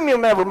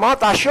premium every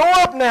month. I show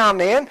up now and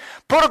then,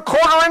 put a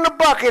quarter in the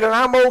bucket, and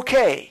I'm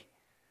okay.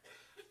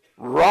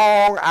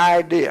 Wrong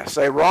idea.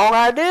 Say wrong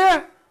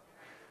idea.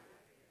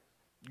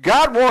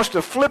 God wants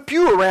to flip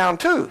you around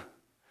too.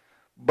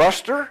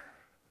 Buster,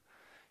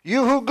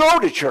 you who go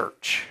to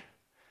church.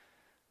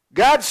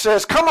 God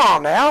says, come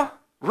on now,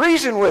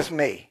 reason with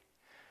me.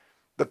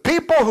 The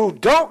people who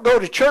don't go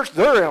to church,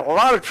 they're in a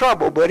lot of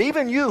trouble, but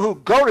even you who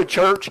go to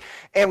church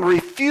and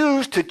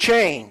refuse to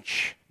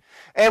change,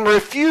 and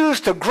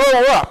refuse to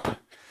grow up,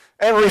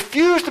 and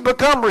refuse to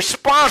become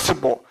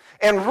responsible,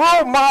 and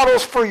role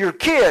models for your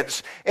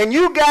kids, and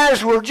you guys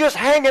who are just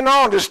hanging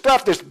on to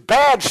stuff, this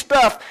bad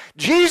stuff,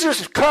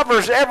 Jesus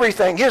covers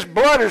everything. His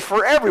blood is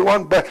for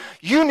everyone, but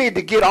you need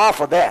to get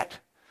off of that.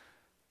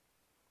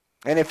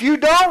 And if you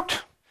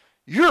don't,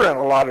 you're in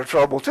a lot of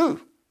trouble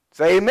too.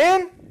 Say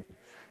amen?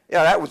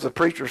 Yeah, that was the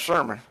preacher's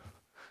sermon.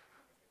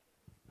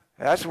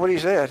 That's what he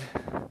said.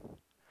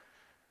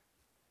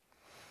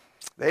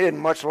 They didn't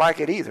much like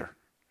it either.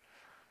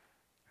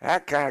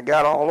 That kind of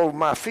got all over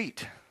my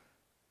feet.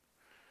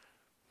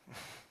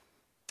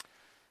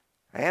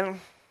 And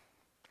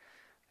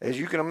as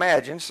you can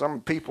imagine, some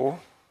people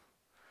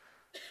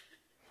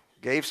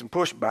gave some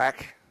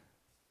pushback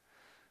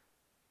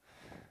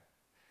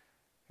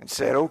and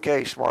said,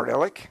 okay, smart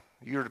aleck,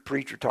 you're the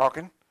preacher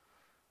talking.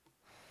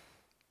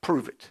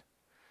 Prove it.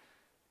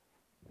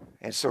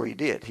 And so he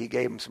did. He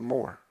gave him some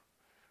more.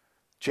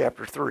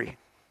 Chapter 3.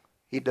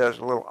 He does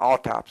a little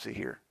autopsy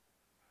here.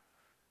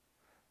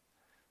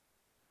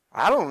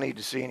 I don't need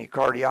to see any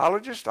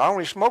cardiologist. I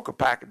only smoke a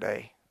pack a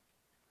day.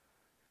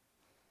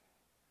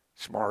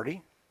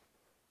 Smarty.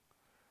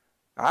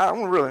 I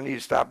don't really need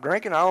to stop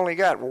drinking. I only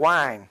got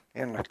wine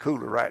in the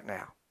cooler right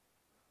now.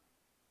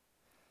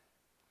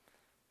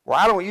 Well,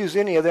 I don't use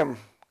any of them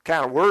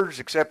kind of words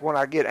except when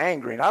I get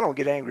angry, and I don't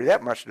get angry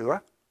that much, do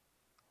I?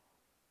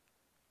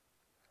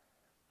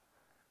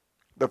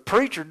 The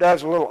preacher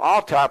does a little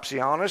autopsy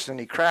on us, and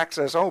he cracks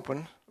us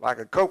open like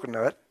a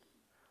coconut,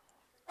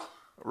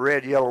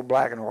 red, yellow,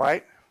 black, and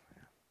white.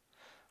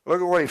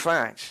 Look at what he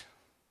finds.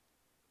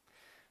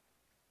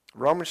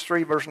 Romans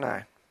 3, verse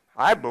 9.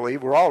 I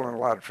believe we're all in a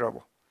lot of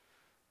trouble,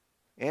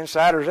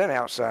 insiders and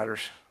outsiders,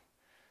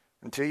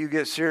 until you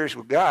get serious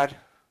with God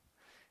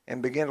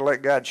and begin to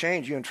let God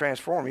change you and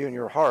transform you in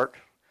your heart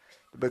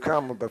to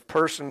become the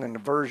person and the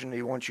version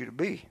He wants you to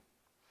be.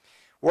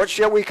 What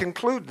shall we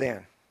conclude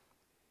then?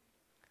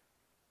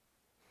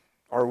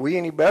 Are we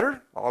any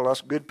better, all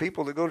us good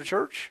people that go to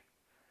church?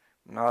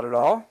 Not at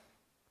all.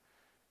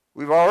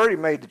 We've already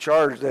made the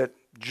charge that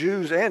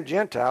Jews and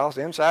Gentiles,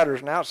 insiders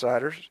and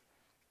outsiders,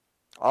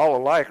 all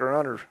alike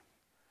are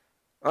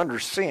under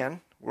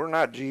sin. We're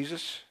not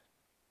Jesus.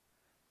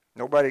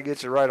 Nobody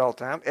gets it right all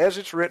the time. As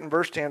it's written,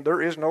 verse 10,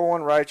 there is no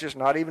one righteous,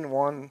 not even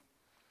one.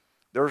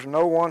 There's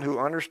no one who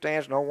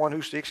understands, no one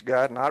who seeks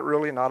God, not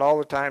really, not all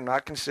the time,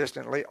 not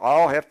consistently.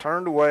 All have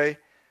turned away.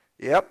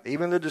 Yep,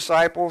 even the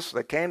disciples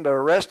that came to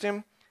arrest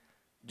him,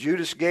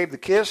 Judas gave the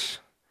kiss,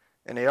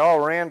 and they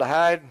all ran to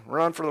hide,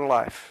 run for their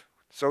life.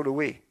 So do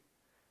we.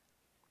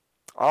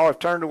 All have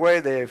turned away.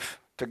 They've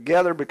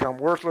together become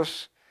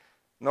worthless.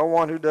 No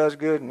one who does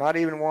good, not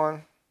even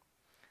one.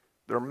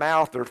 Their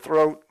mouth, their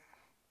throat,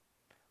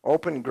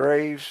 open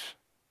graves.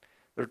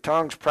 Their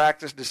tongues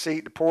practice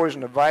deceit. The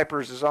poison of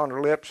vipers is on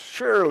their lips.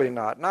 Surely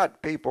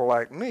not people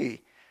like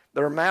me.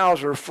 Their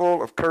mouths are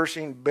full of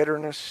cursing,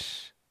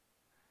 bitterness.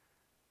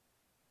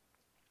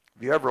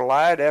 Have you ever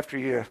lied after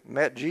you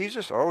met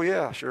Jesus? Oh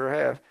yeah, I sure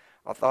have.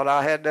 I thought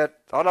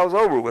I was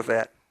over with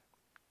that.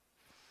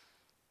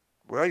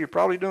 Well, you're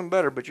probably doing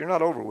better, but you're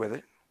not over with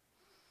it.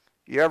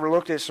 You ever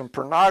looked at some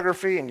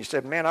pornography and you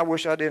said, man, I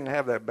wish I didn't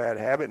have that bad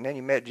habit, and then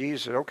you met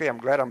Jesus and said, okay, I'm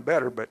glad I'm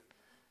better, but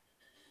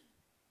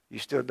you're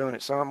still doing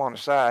it some on the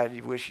side.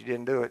 You wish you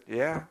didn't do it.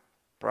 Yeah,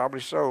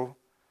 probably so.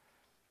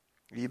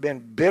 Have you been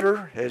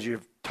bitter? Has your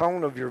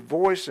tone of your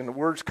voice and the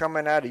words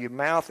coming out of your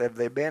mouth, have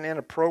they been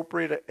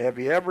inappropriate? Have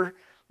you ever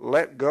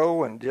let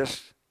go and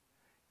just,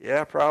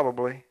 yeah,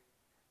 probably.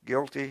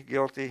 Guilty,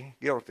 guilty,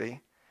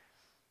 guilty.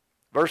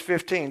 Verse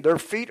 15, their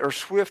feet are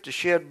swift to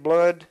shed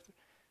blood.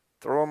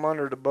 Throw them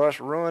under the bus.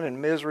 Ruin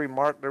and misery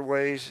mark their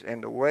ways,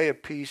 and the way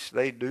of peace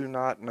they do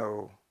not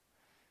know.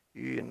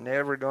 You're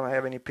never going to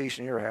have any peace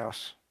in your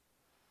house.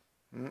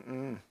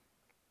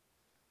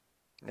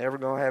 Never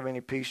going to have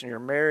any peace in your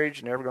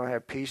marriage. Never going to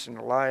have peace in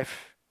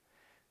life.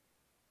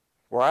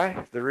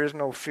 Why? There is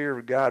no fear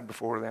of God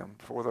before them,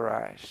 before their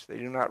eyes. They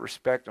do not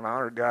respect and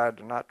honor God.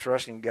 They're not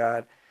trusting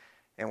God.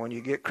 And when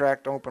you get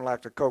cracked open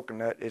like the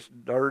coconut, it's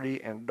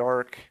dirty and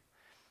dark,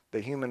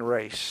 the human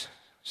race.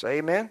 Say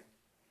amen?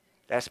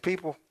 That's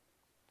people.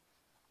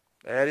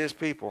 That is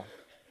people.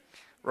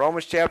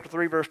 Romans chapter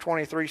 3, verse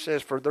 23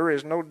 says, "For there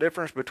is no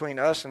difference between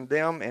us and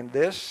them in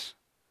this."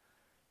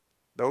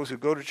 Those who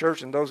go to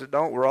church and those that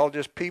don't, we're all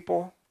just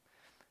people.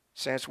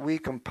 Since we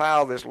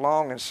compile this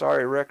long and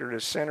sorry record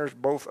as sinners,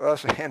 both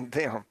us and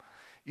them.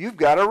 You've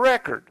got a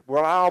record.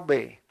 Well, I'll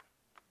be.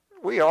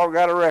 We all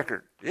got a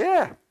record.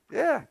 Yeah.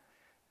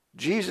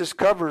 Jesus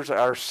covers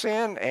our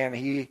sin and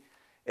he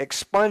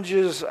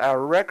expunges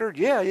our record.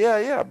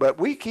 Yeah. But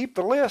we keep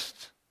the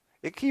list.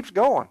 It keeps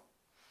going.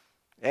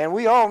 And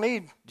we all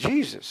need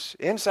Jesus,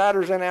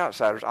 insiders and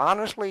outsiders.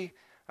 Honestly,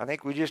 I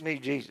think we just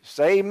need Jesus.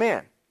 Say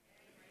amen.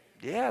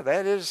 Yeah,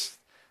 that's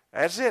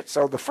it.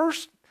 So the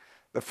first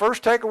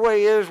takeaway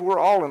is we're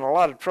all in a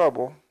lot of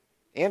trouble,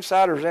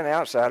 insiders and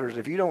outsiders.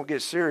 If you don't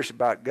get serious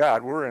about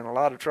God, we're in a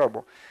lot of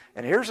trouble.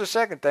 And here's the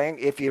second thing.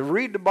 If you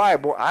read the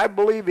Bible, I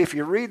believe if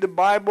you read the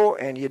Bible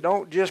and you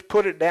don't just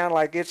put it down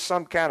like it's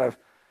some kind of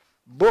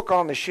book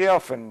on the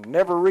shelf and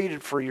never read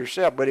it for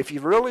yourself, but if you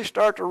really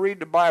start to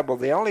read the Bible,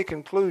 the only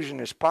conclusion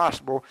is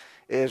possible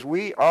is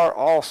we are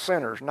all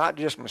sinners, not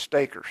just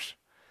mistakers.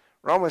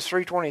 Romans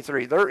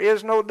 3:23, there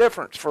is no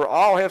difference, for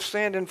all have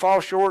sinned and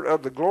fall short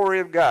of the glory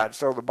of God.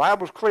 So the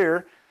Bible's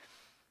clear.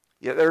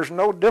 Yeah, there's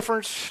no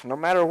difference no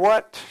matter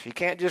what. You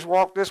can't just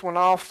walk this one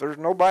off. There's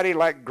nobody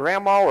like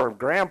grandma or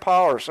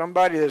grandpa or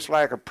somebody that's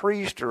like a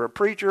priest or a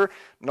preacher.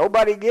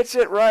 Nobody gets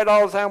it right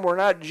all the time. We're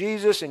not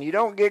Jesus, and you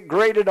don't get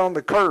graded on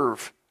the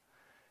curve.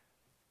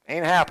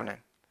 Ain't happening.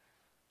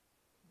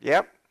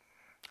 Yep.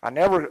 I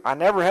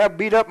never have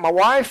beat up my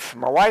wife.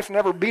 My wife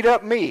never beat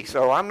up me,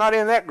 so I'm not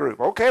in that group.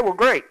 Okay, well,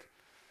 great.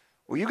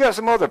 Well, you got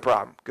some other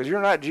problem because you're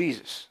not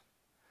Jesus.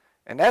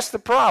 And that's the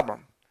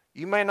problem.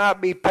 You may not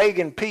be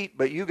pagan Pete,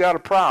 but you got a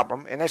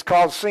problem, and it's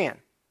called sin.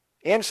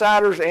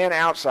 Insiders and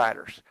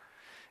outsiders.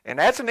 And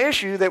that's an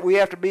issue that we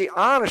have to be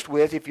honest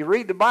with. If you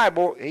read the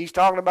Bible, he's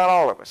talking about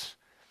all of us.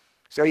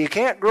 So you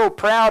can't grow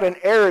proud and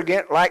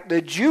arrogant like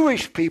the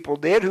Jewish people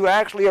did, who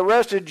actually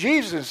arrested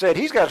Jesus and said,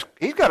 he's got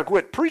to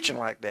quit preaching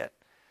like that.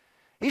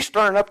 He's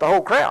stirring up the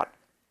whole crowd.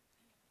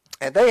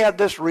 And they had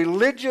this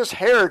religious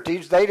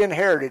heritage they'd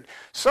inherited.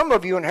 Some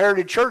of you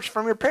inherited church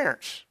from your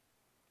parents.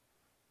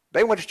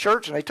 They went to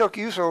church and they took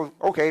you, so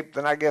okay,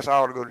 then I guess I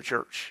ought to go to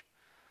church.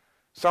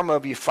 Some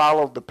of you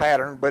followed the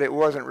pattern, but it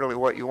wasn't really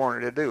what you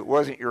wanted to do. It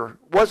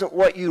wasn't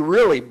what you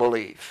really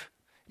believe.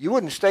 You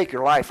wouldn't stake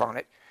your life on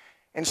it.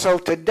 And so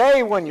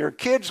today when your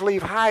kids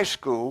leave high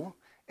school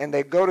and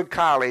they go to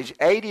college,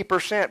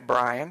 80%,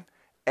 Brian,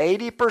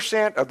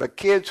 80% of the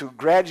kids who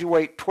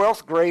graduate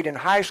 12th grade in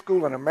high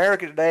school in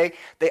America today,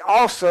 they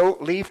also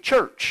leave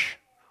church.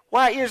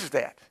 Why is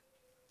that?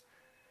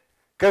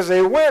 Because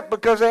they went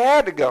because they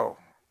had to go.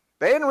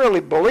 They didn't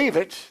really believe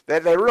it,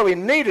 that they really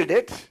needed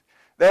it,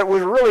 that it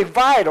was really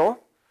vital.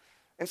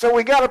 And so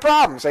we got a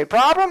problem. Say,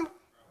 problem?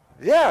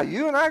 Yeah,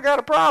 you and I got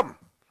a problem.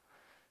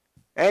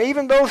 And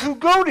even those who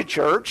go to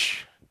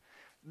church,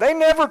 they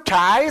never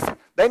tithe.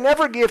 They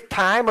never give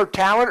time or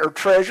talent or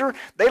treasure.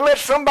 They let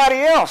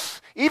somebody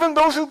else, even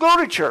those who go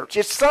to church,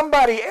 it's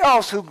somebody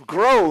else who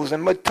grows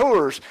and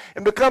matures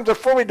and becomes a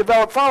fully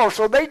developed follower.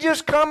 So they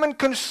just come and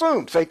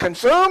consume. Say,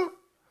 consume?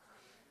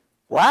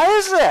 Why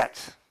is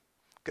that?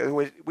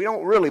 Because we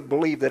don't really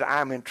believe that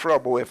I'm in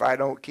trouble if I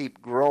don't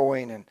keep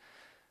growing and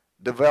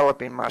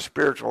developing my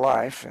spiritual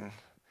life and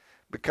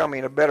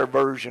becoming a better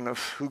version of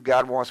who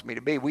God wants me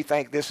to be. We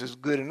think this is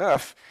good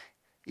enough.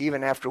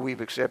 Even after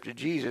we've accepted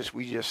Jesus,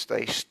 we just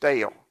stay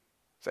stale.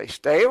 Say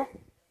stale?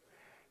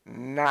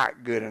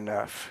 Not good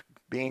enough.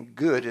 Being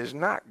good is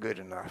not good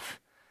enough.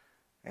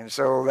 And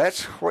so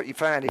that's what you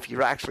find if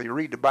you actually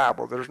read the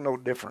Bible. There's no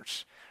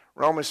difference.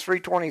 Romans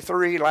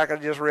 3:23, like I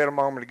just read a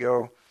moment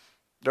ago,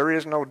 there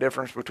is no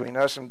difference between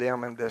us and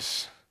them in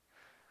this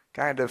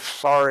kind of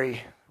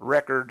sorry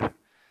record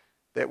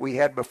that we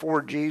had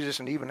before Jesus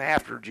and even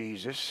after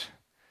Jesus.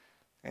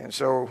 And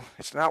so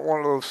it's not one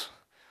of those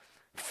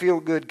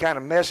feel-good kind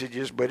of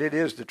messages, but it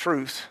is the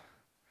truth.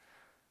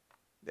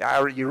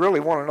 You really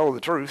want to know the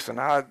truth, and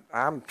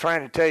I'm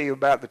trying to tell you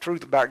about the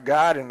truth about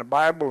God and the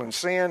Bible and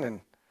sin,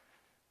 and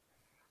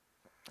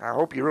I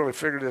hope you really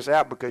figure this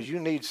out because you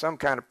need some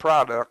kind of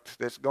product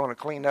that's going to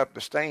clean up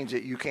the stains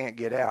that you can't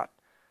get out.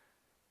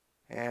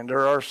 And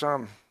there are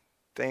some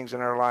things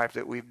in our life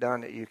that we've done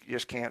that you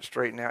just can't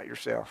straighten out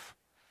yourself.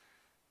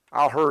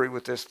 I'll hurry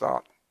with this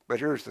thought, but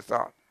here's the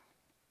thought.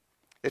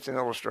 It's an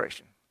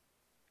illustration.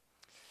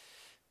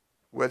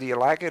 Whether you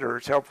like it or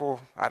it's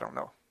helpful, I don't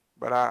know.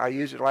 But I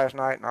used it last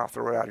night, and I'll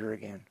throw it out here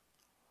again.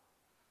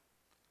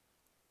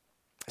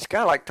 It's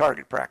kind of like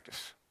target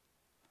practice.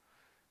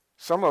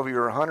 Some of you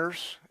are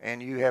hunters,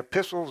 and you have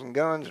pistols and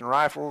guns and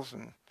rifles,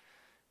 and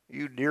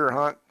you deer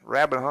hunt,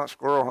 rabbit hunt,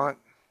 squirrel hunt,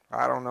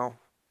 I don't know,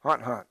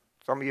 hunt.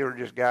 Some of you are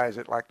just guys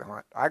that like to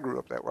hunt. I grew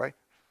up that way.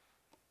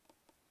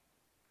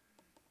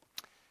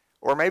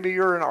 Or maybe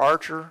you're an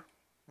archer.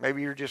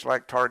 Maybe you're just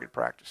like target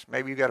practice.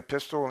 Maybe you got a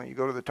pistol and you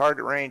go to the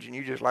target range and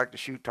you just like to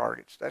shoot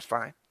targets. That's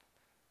fine.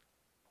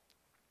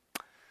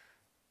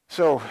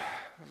 So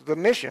the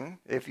mission,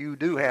 if you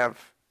do have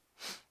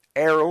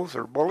arrows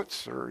or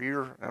bullets, or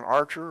you're an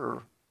archer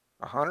or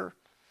a hunter,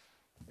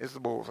 is the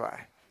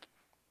bullseye.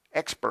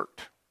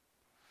 Expert.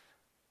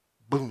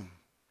 Boom.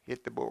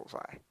 Hit the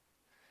bullseye.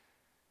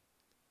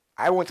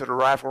 I went to the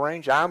rifle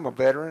range. I'm a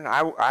veteran.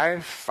 I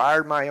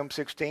fired my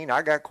M16.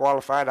 I got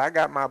qualified. I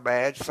got my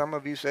badge. Some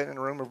of you sitting in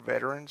the room are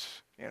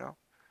veterans, you know.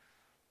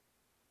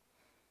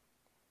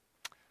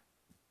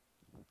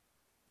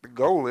 The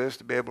goal is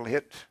to be able to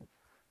hit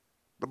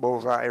the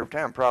bullseye every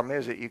time. Problem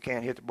is that you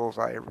can't hit the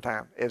bullseye every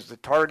time. As the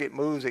target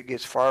moves, it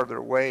gets farther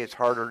away. It's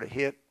harder to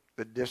hit.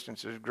 The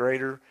distance is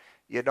greater.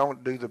 You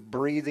don't do the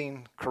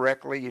breathing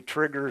correctly. Your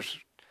triggers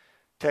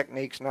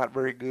technique's not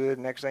very good.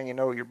 Next thing you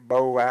know, your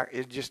bow,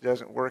 it just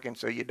doesn't work, and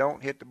so you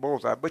don't hit the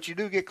bullseye. But you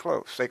do get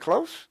close. Say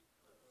close?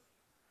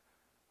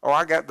 Oh,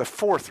 I got the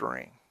 4th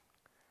ring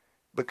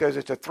because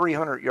it's a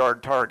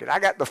 300-yard target. I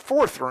got the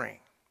 4th ring.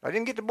 I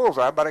didn't get the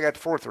bullseye, but I got the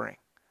 4th ring.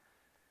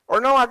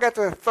 Or no, I got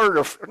the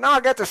 3rd. No, I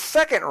got the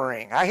 2nd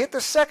ring. I hit the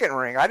 2nd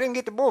ring. I didn't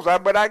get the bullseye,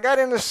 but I got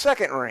in the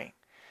 2nd ring.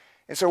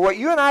 And so what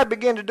you and I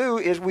begin to do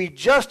is we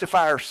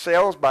justify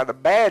ourselves by the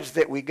badge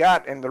that we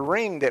got and the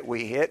ring that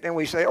we hit, and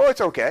we say, oh,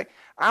 it's okay.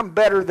 I'm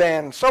better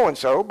than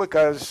so-and-so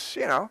because,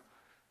 you know,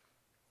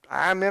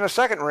 I'm in a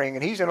 2nd ring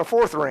and he's in a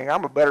 4th ring.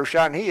 I'm a better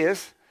shot than he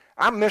is.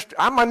 I'm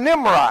a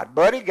Nimrod,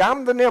 buddy.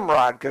 I'm the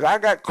Nimrod because I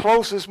got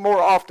closest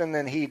more often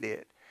than he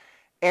did.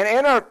 And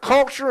in our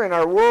culture, in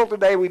our world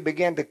today, we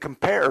begin to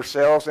compare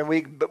ourselves, and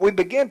we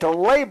begin to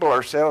label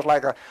ourselves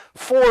like a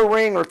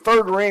 4-ring or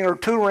 3rd ring or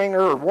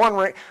 2-ringer or 1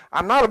 ring.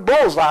 I'm not a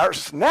bullseye.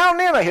 Now and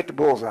then I hit the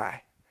bullseye.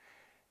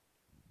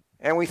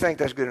 And we think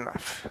that's good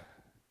enough.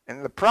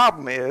 And the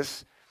problem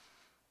is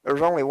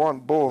there's only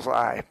one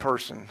bullseye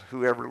person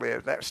who ever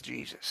lived. That's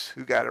Jesus,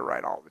 who got it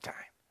right all the time.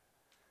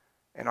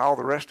 And all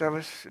the rest of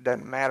us, it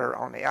doesn't matter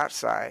on the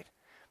outside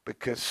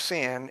because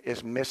sin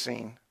is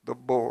missing the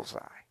bullseye.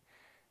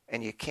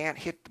 And you can't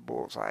hit the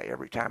bullseye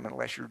every time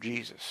unless you're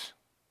Jesus.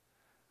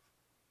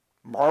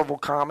 Marvel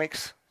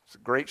Comics, it's a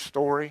great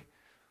story,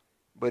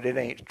 but it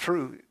ain't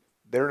true.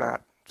 They're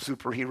not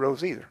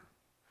superheroes either.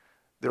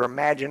 They're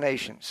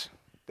imaginations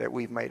that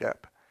we've made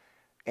up.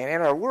 And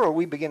in our world,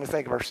 we begin to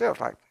think of ourselves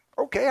like,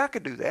 okay, I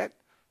could do that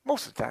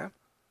most of the time.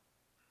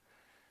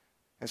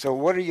 And so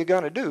what are you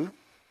going to do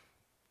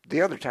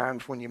the other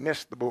times when you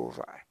miss the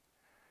bullseye?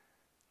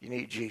 You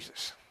need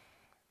Jesus.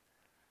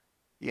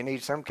 You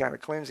need some kind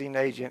of cleansing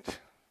agent,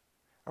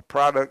 a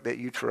product that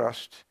you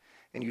trust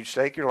and you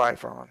stake your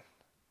life on.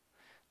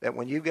 That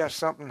when you've got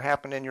something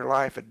happen in your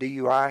life, a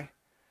DUI,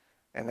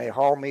 and they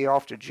haul me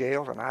off to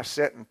jail and I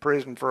sit in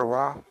prison for a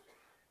while,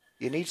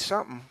 you need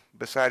something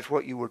besides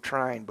what you were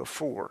trying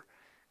before,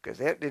 because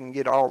that didn't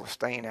get all the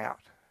stain out.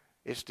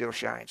 It still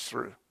shines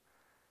through.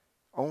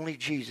 Only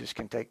Jesus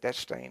can take that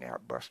stain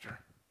out, Buster.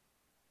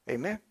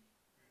 Amen?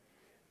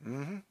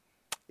 Mm-hmm.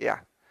 Yeah.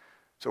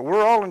 So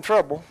we're all in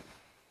trouble.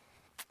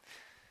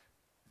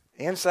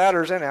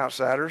 Insiders and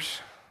outsiders.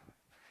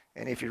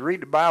 And if you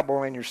read the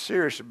Bible and you're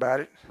serious about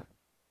it,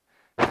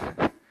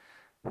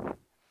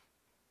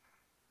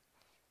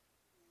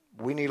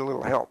 we need a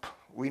little help.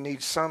 We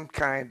need some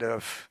kind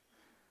of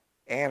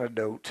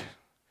antidote,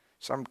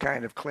 some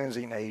kind of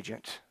cleansing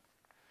agent,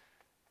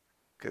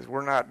 because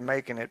we're not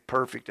making it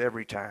perfect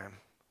every time.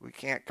 We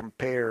can't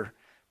compare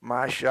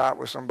my shot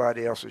with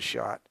somebody else's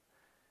shot.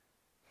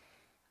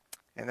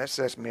 And that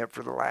sets me up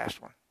for the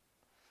last one,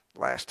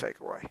 last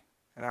takeaway.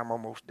 And I'm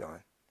almost done.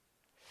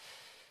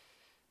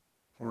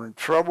 We're in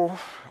trouble,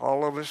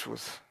 all of us,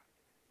 with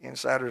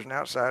insiders and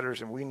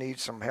outsiders, and we need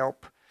some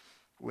help.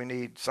 We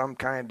need some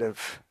kind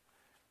of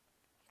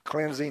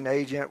cleansing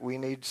agent. We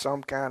need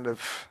some kind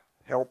of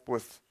help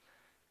with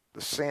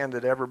the sin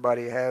that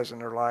everybody has in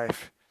their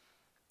life.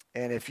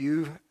 And if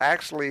you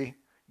actually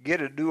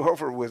get a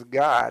do-over with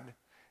God,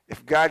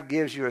 if God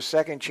gives you a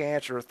 2nd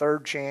chance or a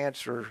 3rd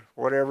chance or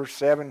whatever,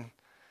 7th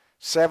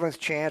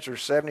chance or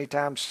 70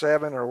 times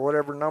 7 or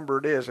whatever number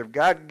it is, if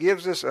God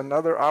gives us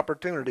another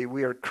opportunity,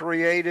 we are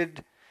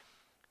created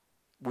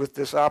with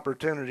this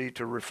opportunity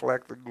to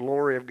reflect the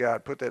glory of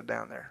God. Put that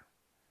down there.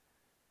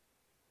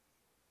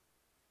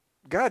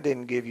 God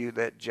didn't give you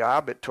that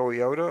job at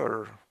Toyota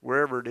or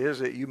wherever it is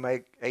that you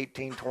make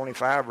 $18,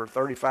 $25, or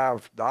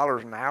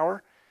 $35 an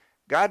hour.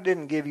 God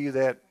didn't give you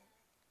that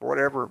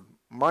whatever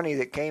money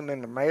that came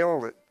in the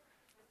mail that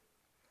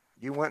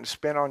you went and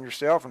spent on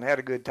yourself and had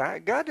a good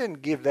time. God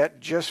didn't give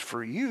that just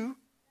for you.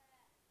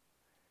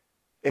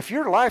 If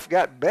your life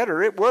got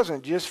better, it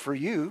wasn't just for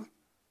you.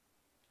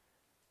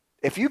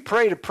 If you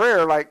prayed a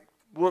prayer like,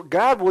 well,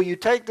 God, will you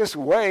take this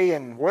away,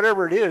 and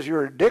whatever it is,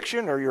 your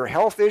addiction or your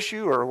health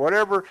issue or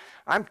whatever,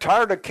 I'm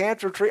tired of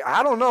cancer treatment.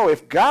 I don't know.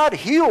 If God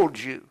healed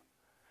you,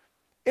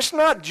 it's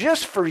not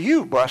just for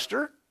you,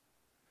 Buster.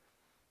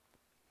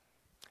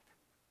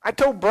 I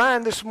told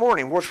Brian this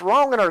morning, what's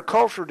wrong in our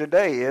culture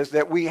today is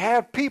that we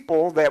have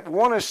people that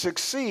want to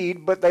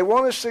succeed, but they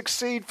want to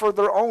succeed for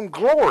their own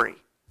glory.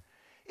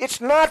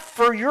 It's not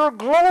for your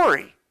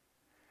glory.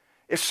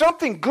 If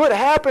something good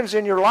happens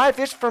in your life,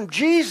 it's from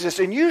Jesus,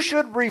 and you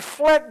should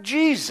reflect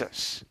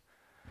Jesus.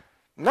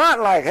 Not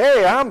like,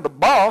 hey, I'm the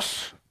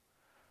boss.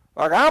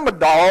 Like, I'm a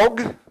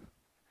dog.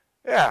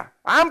 Yeah,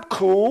 I'm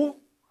cool.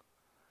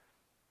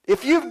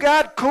 If you've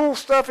got cool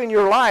stuff in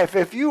your life,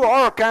 if you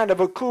are kind of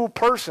a cool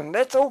person,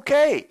 that's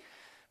okay.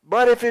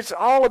 But if it's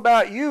all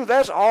about you,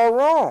 that's all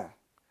wrong.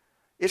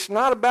 It's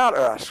not about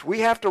us.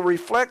 We have to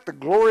reflect the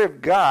glory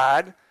of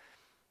God,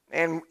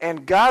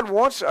 and God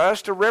wants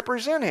us to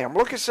represent him.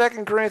 Look at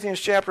 2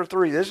 Corinthians chapter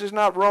 3. This is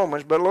not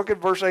Romans, but look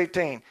at verse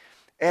 18.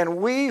 And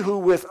we who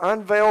with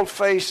unveiled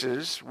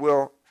faces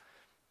will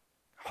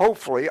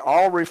hopefully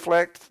all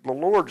reflect the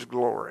Lord's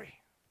glory,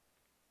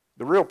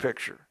 the real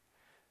picture.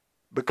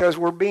 Because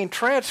we're being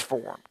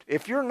transformed.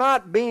 If you're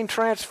not being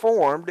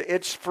transformed,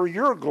 it's for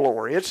your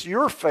glory. It's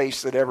your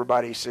face that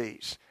everybody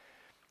sees.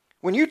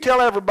 When you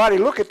tell everybody,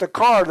 look at the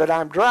car that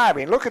I'm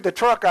driving, look at the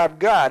truck I've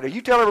got, or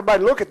you tell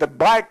everybody, look at the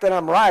bike that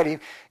I'm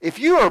riding, if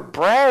you are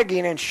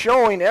bragging and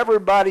showing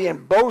everybody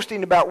and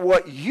boasting about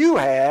what you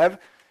have,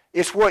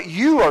 it's what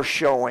you are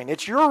showing.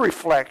 It's your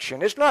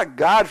reflection. It's not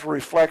God's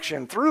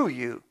reflection through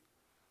you.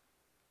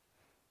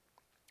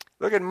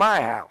 Look at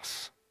my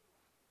house.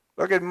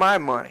 Look at my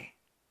money.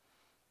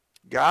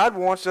 God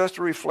wants us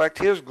to reflect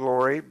his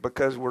glory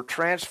because we're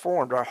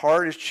transformed. Our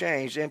heart is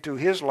changed into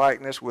his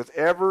likeness with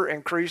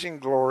ever-increasing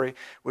glory,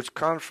 which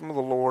comes from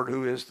the Lord,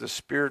 who is the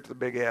Spirit, the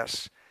big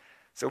S.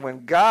 So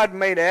when God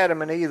made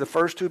Adam and Eve, the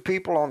first two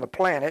people on the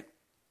planet,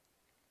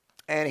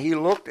 and he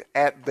looked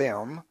at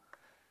them,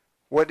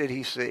 what did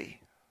he see?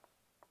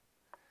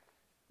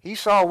 He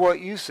saw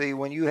what you see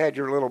when you had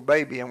your little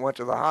baby and went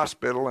to the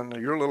hospital, and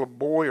your little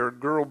boy or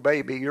girl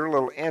baby, your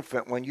little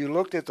infant, when you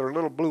looked at their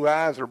little blue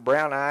eyes or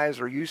brown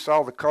eyes, or you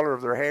saw the color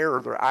of their hair or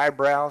their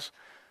eyebrows,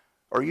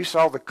 or you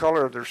saw the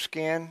color of their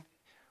skin,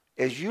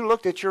 as you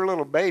looked at your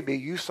little baby,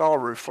 you saw a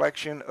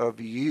reflection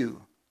of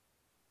you.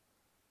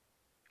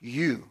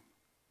 You.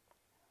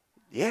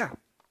 Yeah.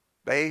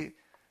 They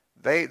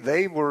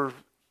were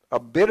a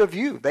bit of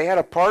you. They had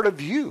a part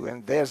of you.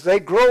 And as they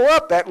grow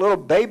up, that little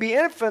baby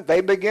infant, they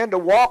begin to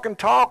walk and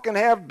talk and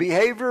have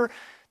behavior.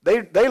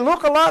 They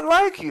look a lot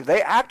like you.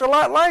 They act a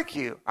lot like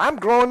you. I'm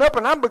growing up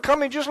and I'm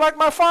becoming just like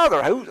my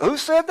father. Who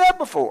said that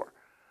before?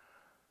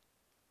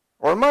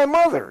 Or my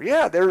mother.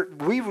 Yeah,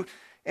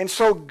 and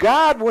so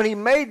God, when he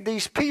made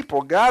these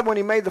people, God, when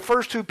he made the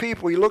first two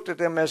people, he looked at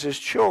them as his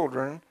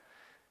children.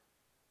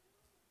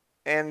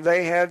 And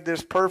they had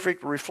this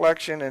perfect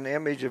reflection and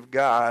image of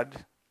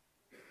God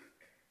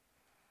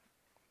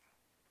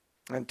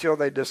until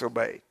they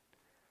disobeyed.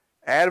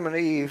 Adam and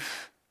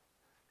Eve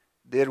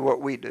did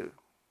what we do.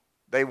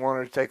 They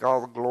wanted to take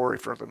all the glory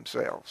for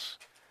themselves.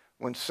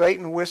 When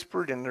Satan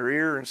whispered in their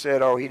ear and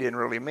said, oh, he didn't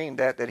really mean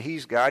that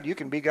he's God, you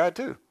can be God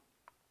too.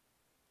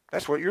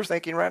 That's what you're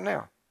thinking right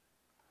now.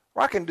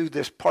 Well, I can do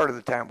this part of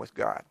the time with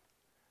God.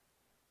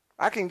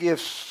 I can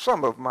give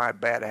some of my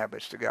bad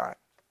habits to God.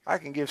 I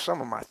can give some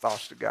of my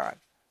thoughts to God.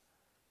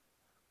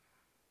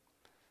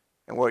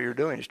 And what you're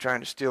doing is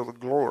trying to steal the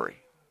glory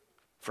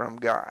from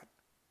God.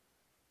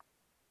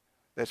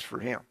 That's for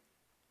him.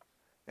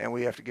 And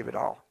we have to give it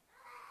all.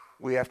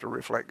 We have to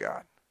reflect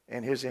God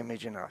and his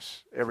image in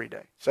us every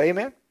day. Say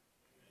amen?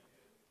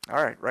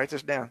 All right, write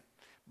this down.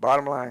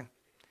 Bottom line.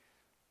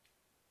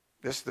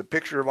 This is the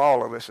picture of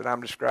all of us that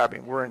I'm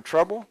describing. We're in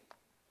trouble.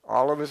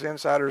 All of us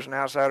insiders and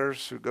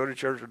outsiders who go to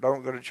church or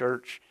don't go to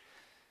church.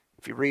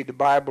 If you read the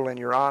Bible and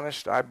you're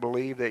honest, I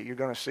believe that you're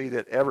going to see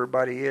that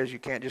everybody is. You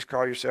can't just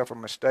call yourself a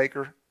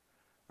mistaker.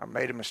 I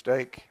made a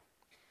mistake.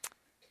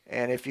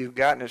 And if you've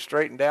gotten it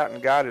straightened out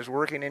and God is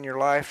working in your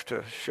life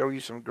to show you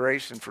some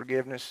grace and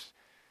forgiveness,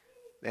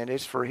 then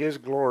it's for his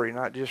glory,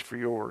 not just for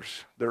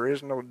yours. There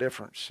is no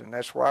difference. And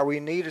that's why we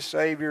need a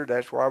Savior.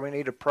 That's why we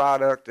need a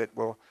product that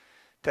will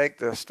take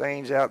the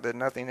stains out that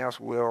nothing else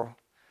will,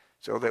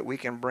 so that we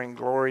can bring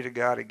glory to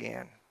God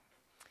again.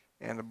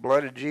 And the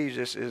blood of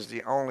Jesus is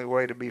the only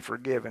way to be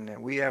forgiven.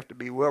 And we have to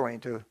be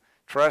willing to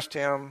trust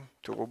him,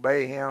 to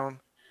obey him.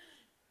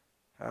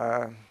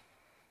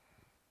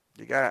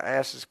 You got to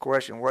ask this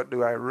question, what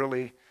do I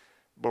really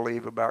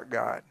believe about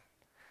God?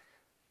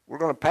 We're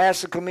going to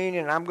pass the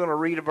communion, and I'm going to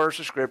read a verse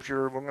of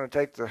Scripture. We're going to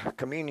take the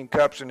communion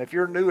cups, and if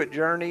you're new at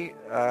Journey,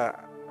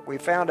 we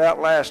found out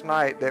last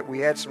night that we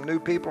had some new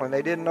people, and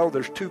they didn't know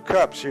there's two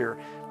cups here.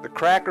 The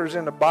cracker's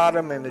in the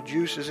bottom, and the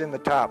juice is in the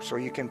top, so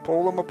you can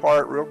pull them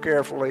apart real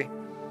carefully,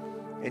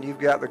 and you've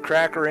got the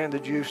cracker and the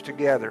juice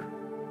together.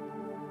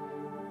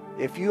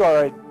 If you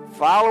are a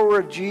follower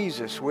of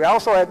Jesus, we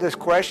also had this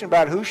question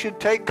about who should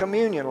take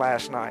communion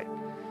last night.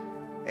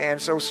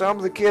 And so some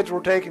of the kids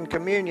were taking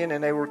communion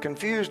and they were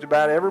confused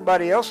about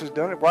everybody else is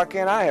doing it. Why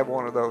can't I have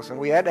one of those? And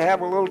we had to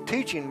have a little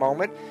teaching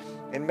moment,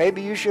 and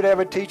maybe you should have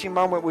a teaching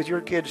moment with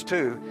your kids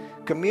too.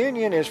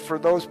 Communion is for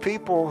those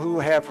people who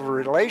have a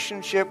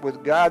relationship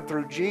with God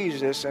through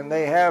Jesus and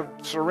they have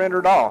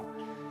surrendered all.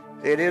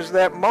 It is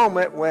that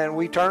moment when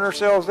we turn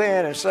ourselves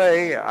in and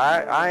say,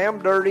 I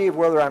am dirty,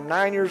 whether I'm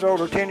 9 years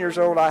old or 10 years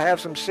old, I have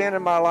some sin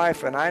in my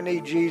life and I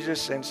need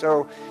Jesus. And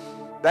so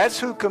that's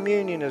who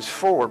communion is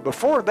for.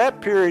 Before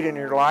that period in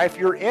your life,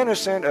 you're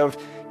innocent of,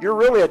 you're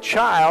really a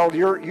child.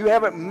 You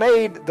haven't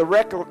made the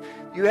record.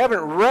 You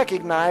haven't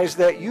recognized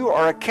that you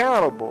are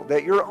accountable,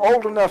 that you're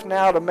old enough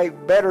now to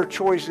make better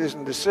choices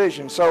and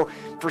decisions. So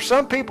for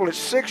some people, it's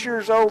 6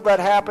 years old that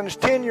happens,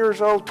 10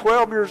 years old,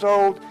 12 years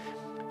old,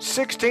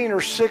 16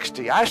 or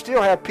 60. I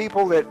still have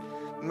people that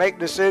make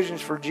decisions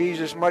for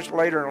Jesus much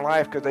later in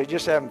life because they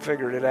just haven't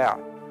figured it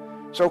out.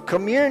 So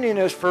communion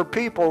is for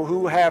people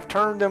who have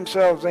turned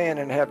themselves in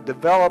and have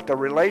developed a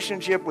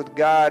relationship with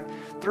God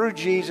through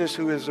Jesus,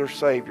 who is their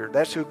Savior.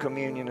 That's who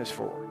communion is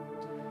for.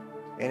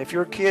 And if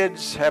your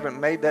kids haven't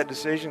made that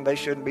decision, they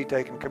shouldn't be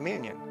taking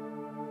communion.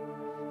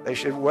 They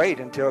should wait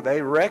until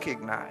they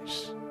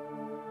recognize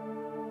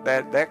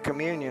that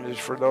communion is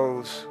for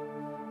those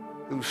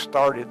who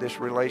started this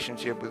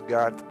relationship with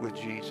God, with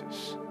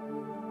Jesus.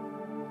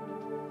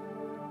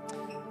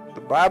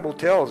 The Bible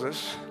tells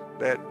us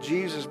that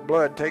Jesus'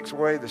 blood takes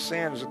away the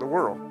sins of the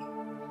world.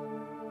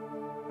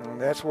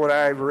 And that's what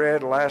I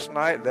read last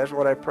night. That's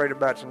what I prayed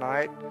about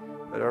tonight,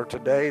 or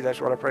today.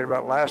 That's what I prayed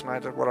about last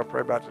night. That's what I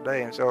prayed about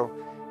today. And so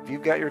if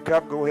you've got your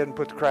cup, go ahead and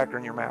put the cracker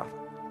in your mouth.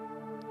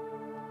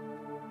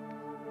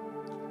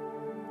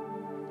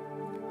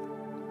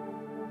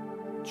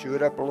 Chew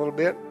it up a little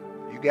bit.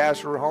 You guys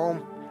who are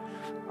home,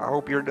 I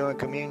hope you're doing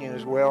communion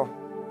as well.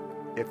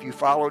 If you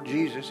follow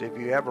Jesus, if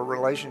you have a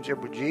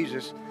relationship with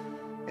Jesus,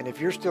 and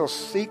if you're still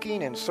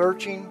seeking and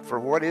searching for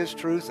what is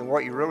truth and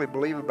what you really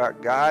believe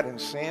about God and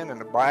sin and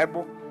the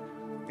Bible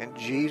and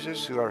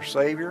Jesus, who is our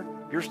Savior,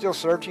 if you're still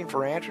searching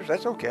for answers,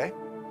 that's okay.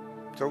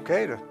 It's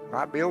okay to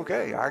not be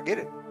okay. I get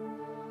it.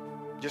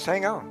 Just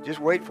hang on. Just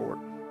wait for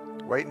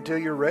it. Wait until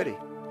you're ready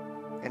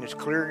and it's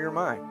clear in your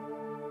mind,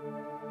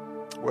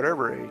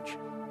 whatever age.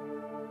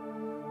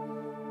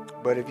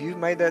 But if you've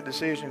made that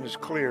decision, it's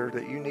clear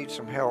that you need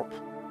some help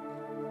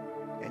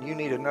and you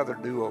need another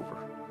do-over,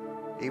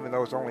 even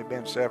though it's only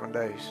been 7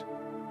 days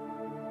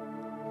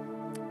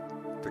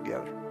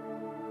together.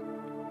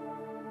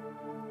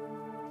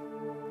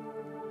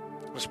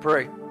 Let's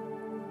pray.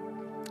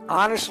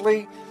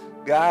 Honestly,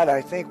 God,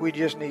 I think we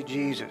just need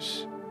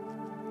Jesus.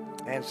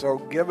 And so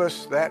give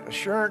us that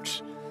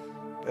assurance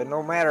that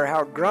no matter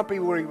how grumpy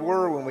we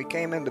were when we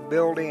came in the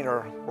building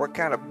or what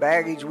kind of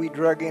baggage we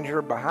drug in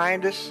here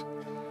behind us,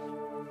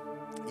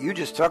 you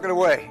just took it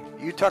away.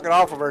 You took it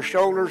off of our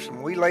shoulders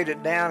and we laid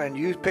it down and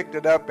you picked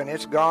it up and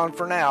it's gone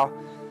for now.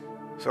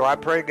 So I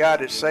pray, God,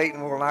 that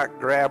Satan will not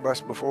grab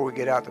us before we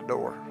get out the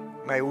door.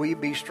 May we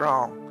be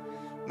strong.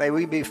 May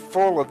we be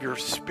full of your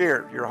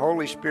Spirit, your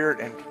Holy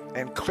Spirit,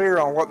 and clear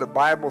on what the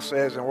Bible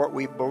says and what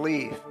we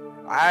believe.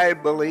 I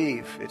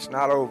believe it's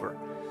not over.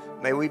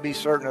 May we be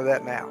certain of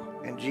that now.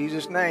 In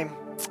Jesus' name,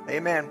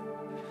 amen.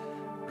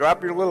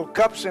 Drop your little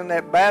cups in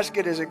that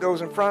basket as it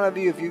goes in front of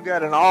you. If you've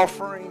got an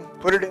offering,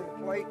 put it in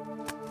the plate.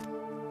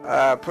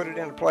 Put it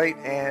in the plate.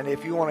 And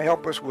if you want to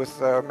help us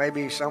with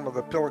maybe some of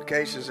the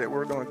pillowcases that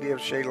we're going to give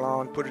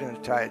Shaylon, put it in the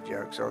tithe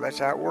jug. So that's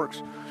how it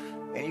works.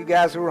 And you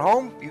guys who are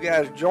home, you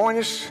guys join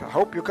us. I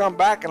hope you'll come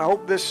back, and I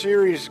hope this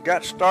series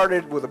got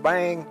started with a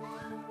bang.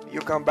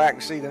 You'll come back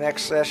and see the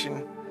next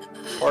session,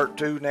 part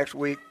 2 next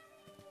week.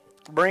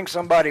 Bring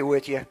somebody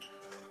with you,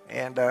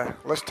 and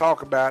let's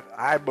talk about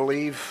I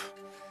believe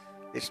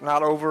it's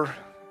not over,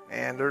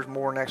 and there's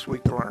more next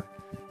week to learn.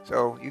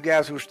 So you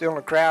guys who are still in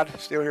the crowd,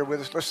 still here with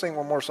us, let's sing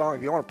one more song.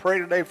 If you want to pray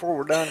today before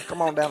we're done, come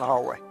on down the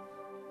hallway.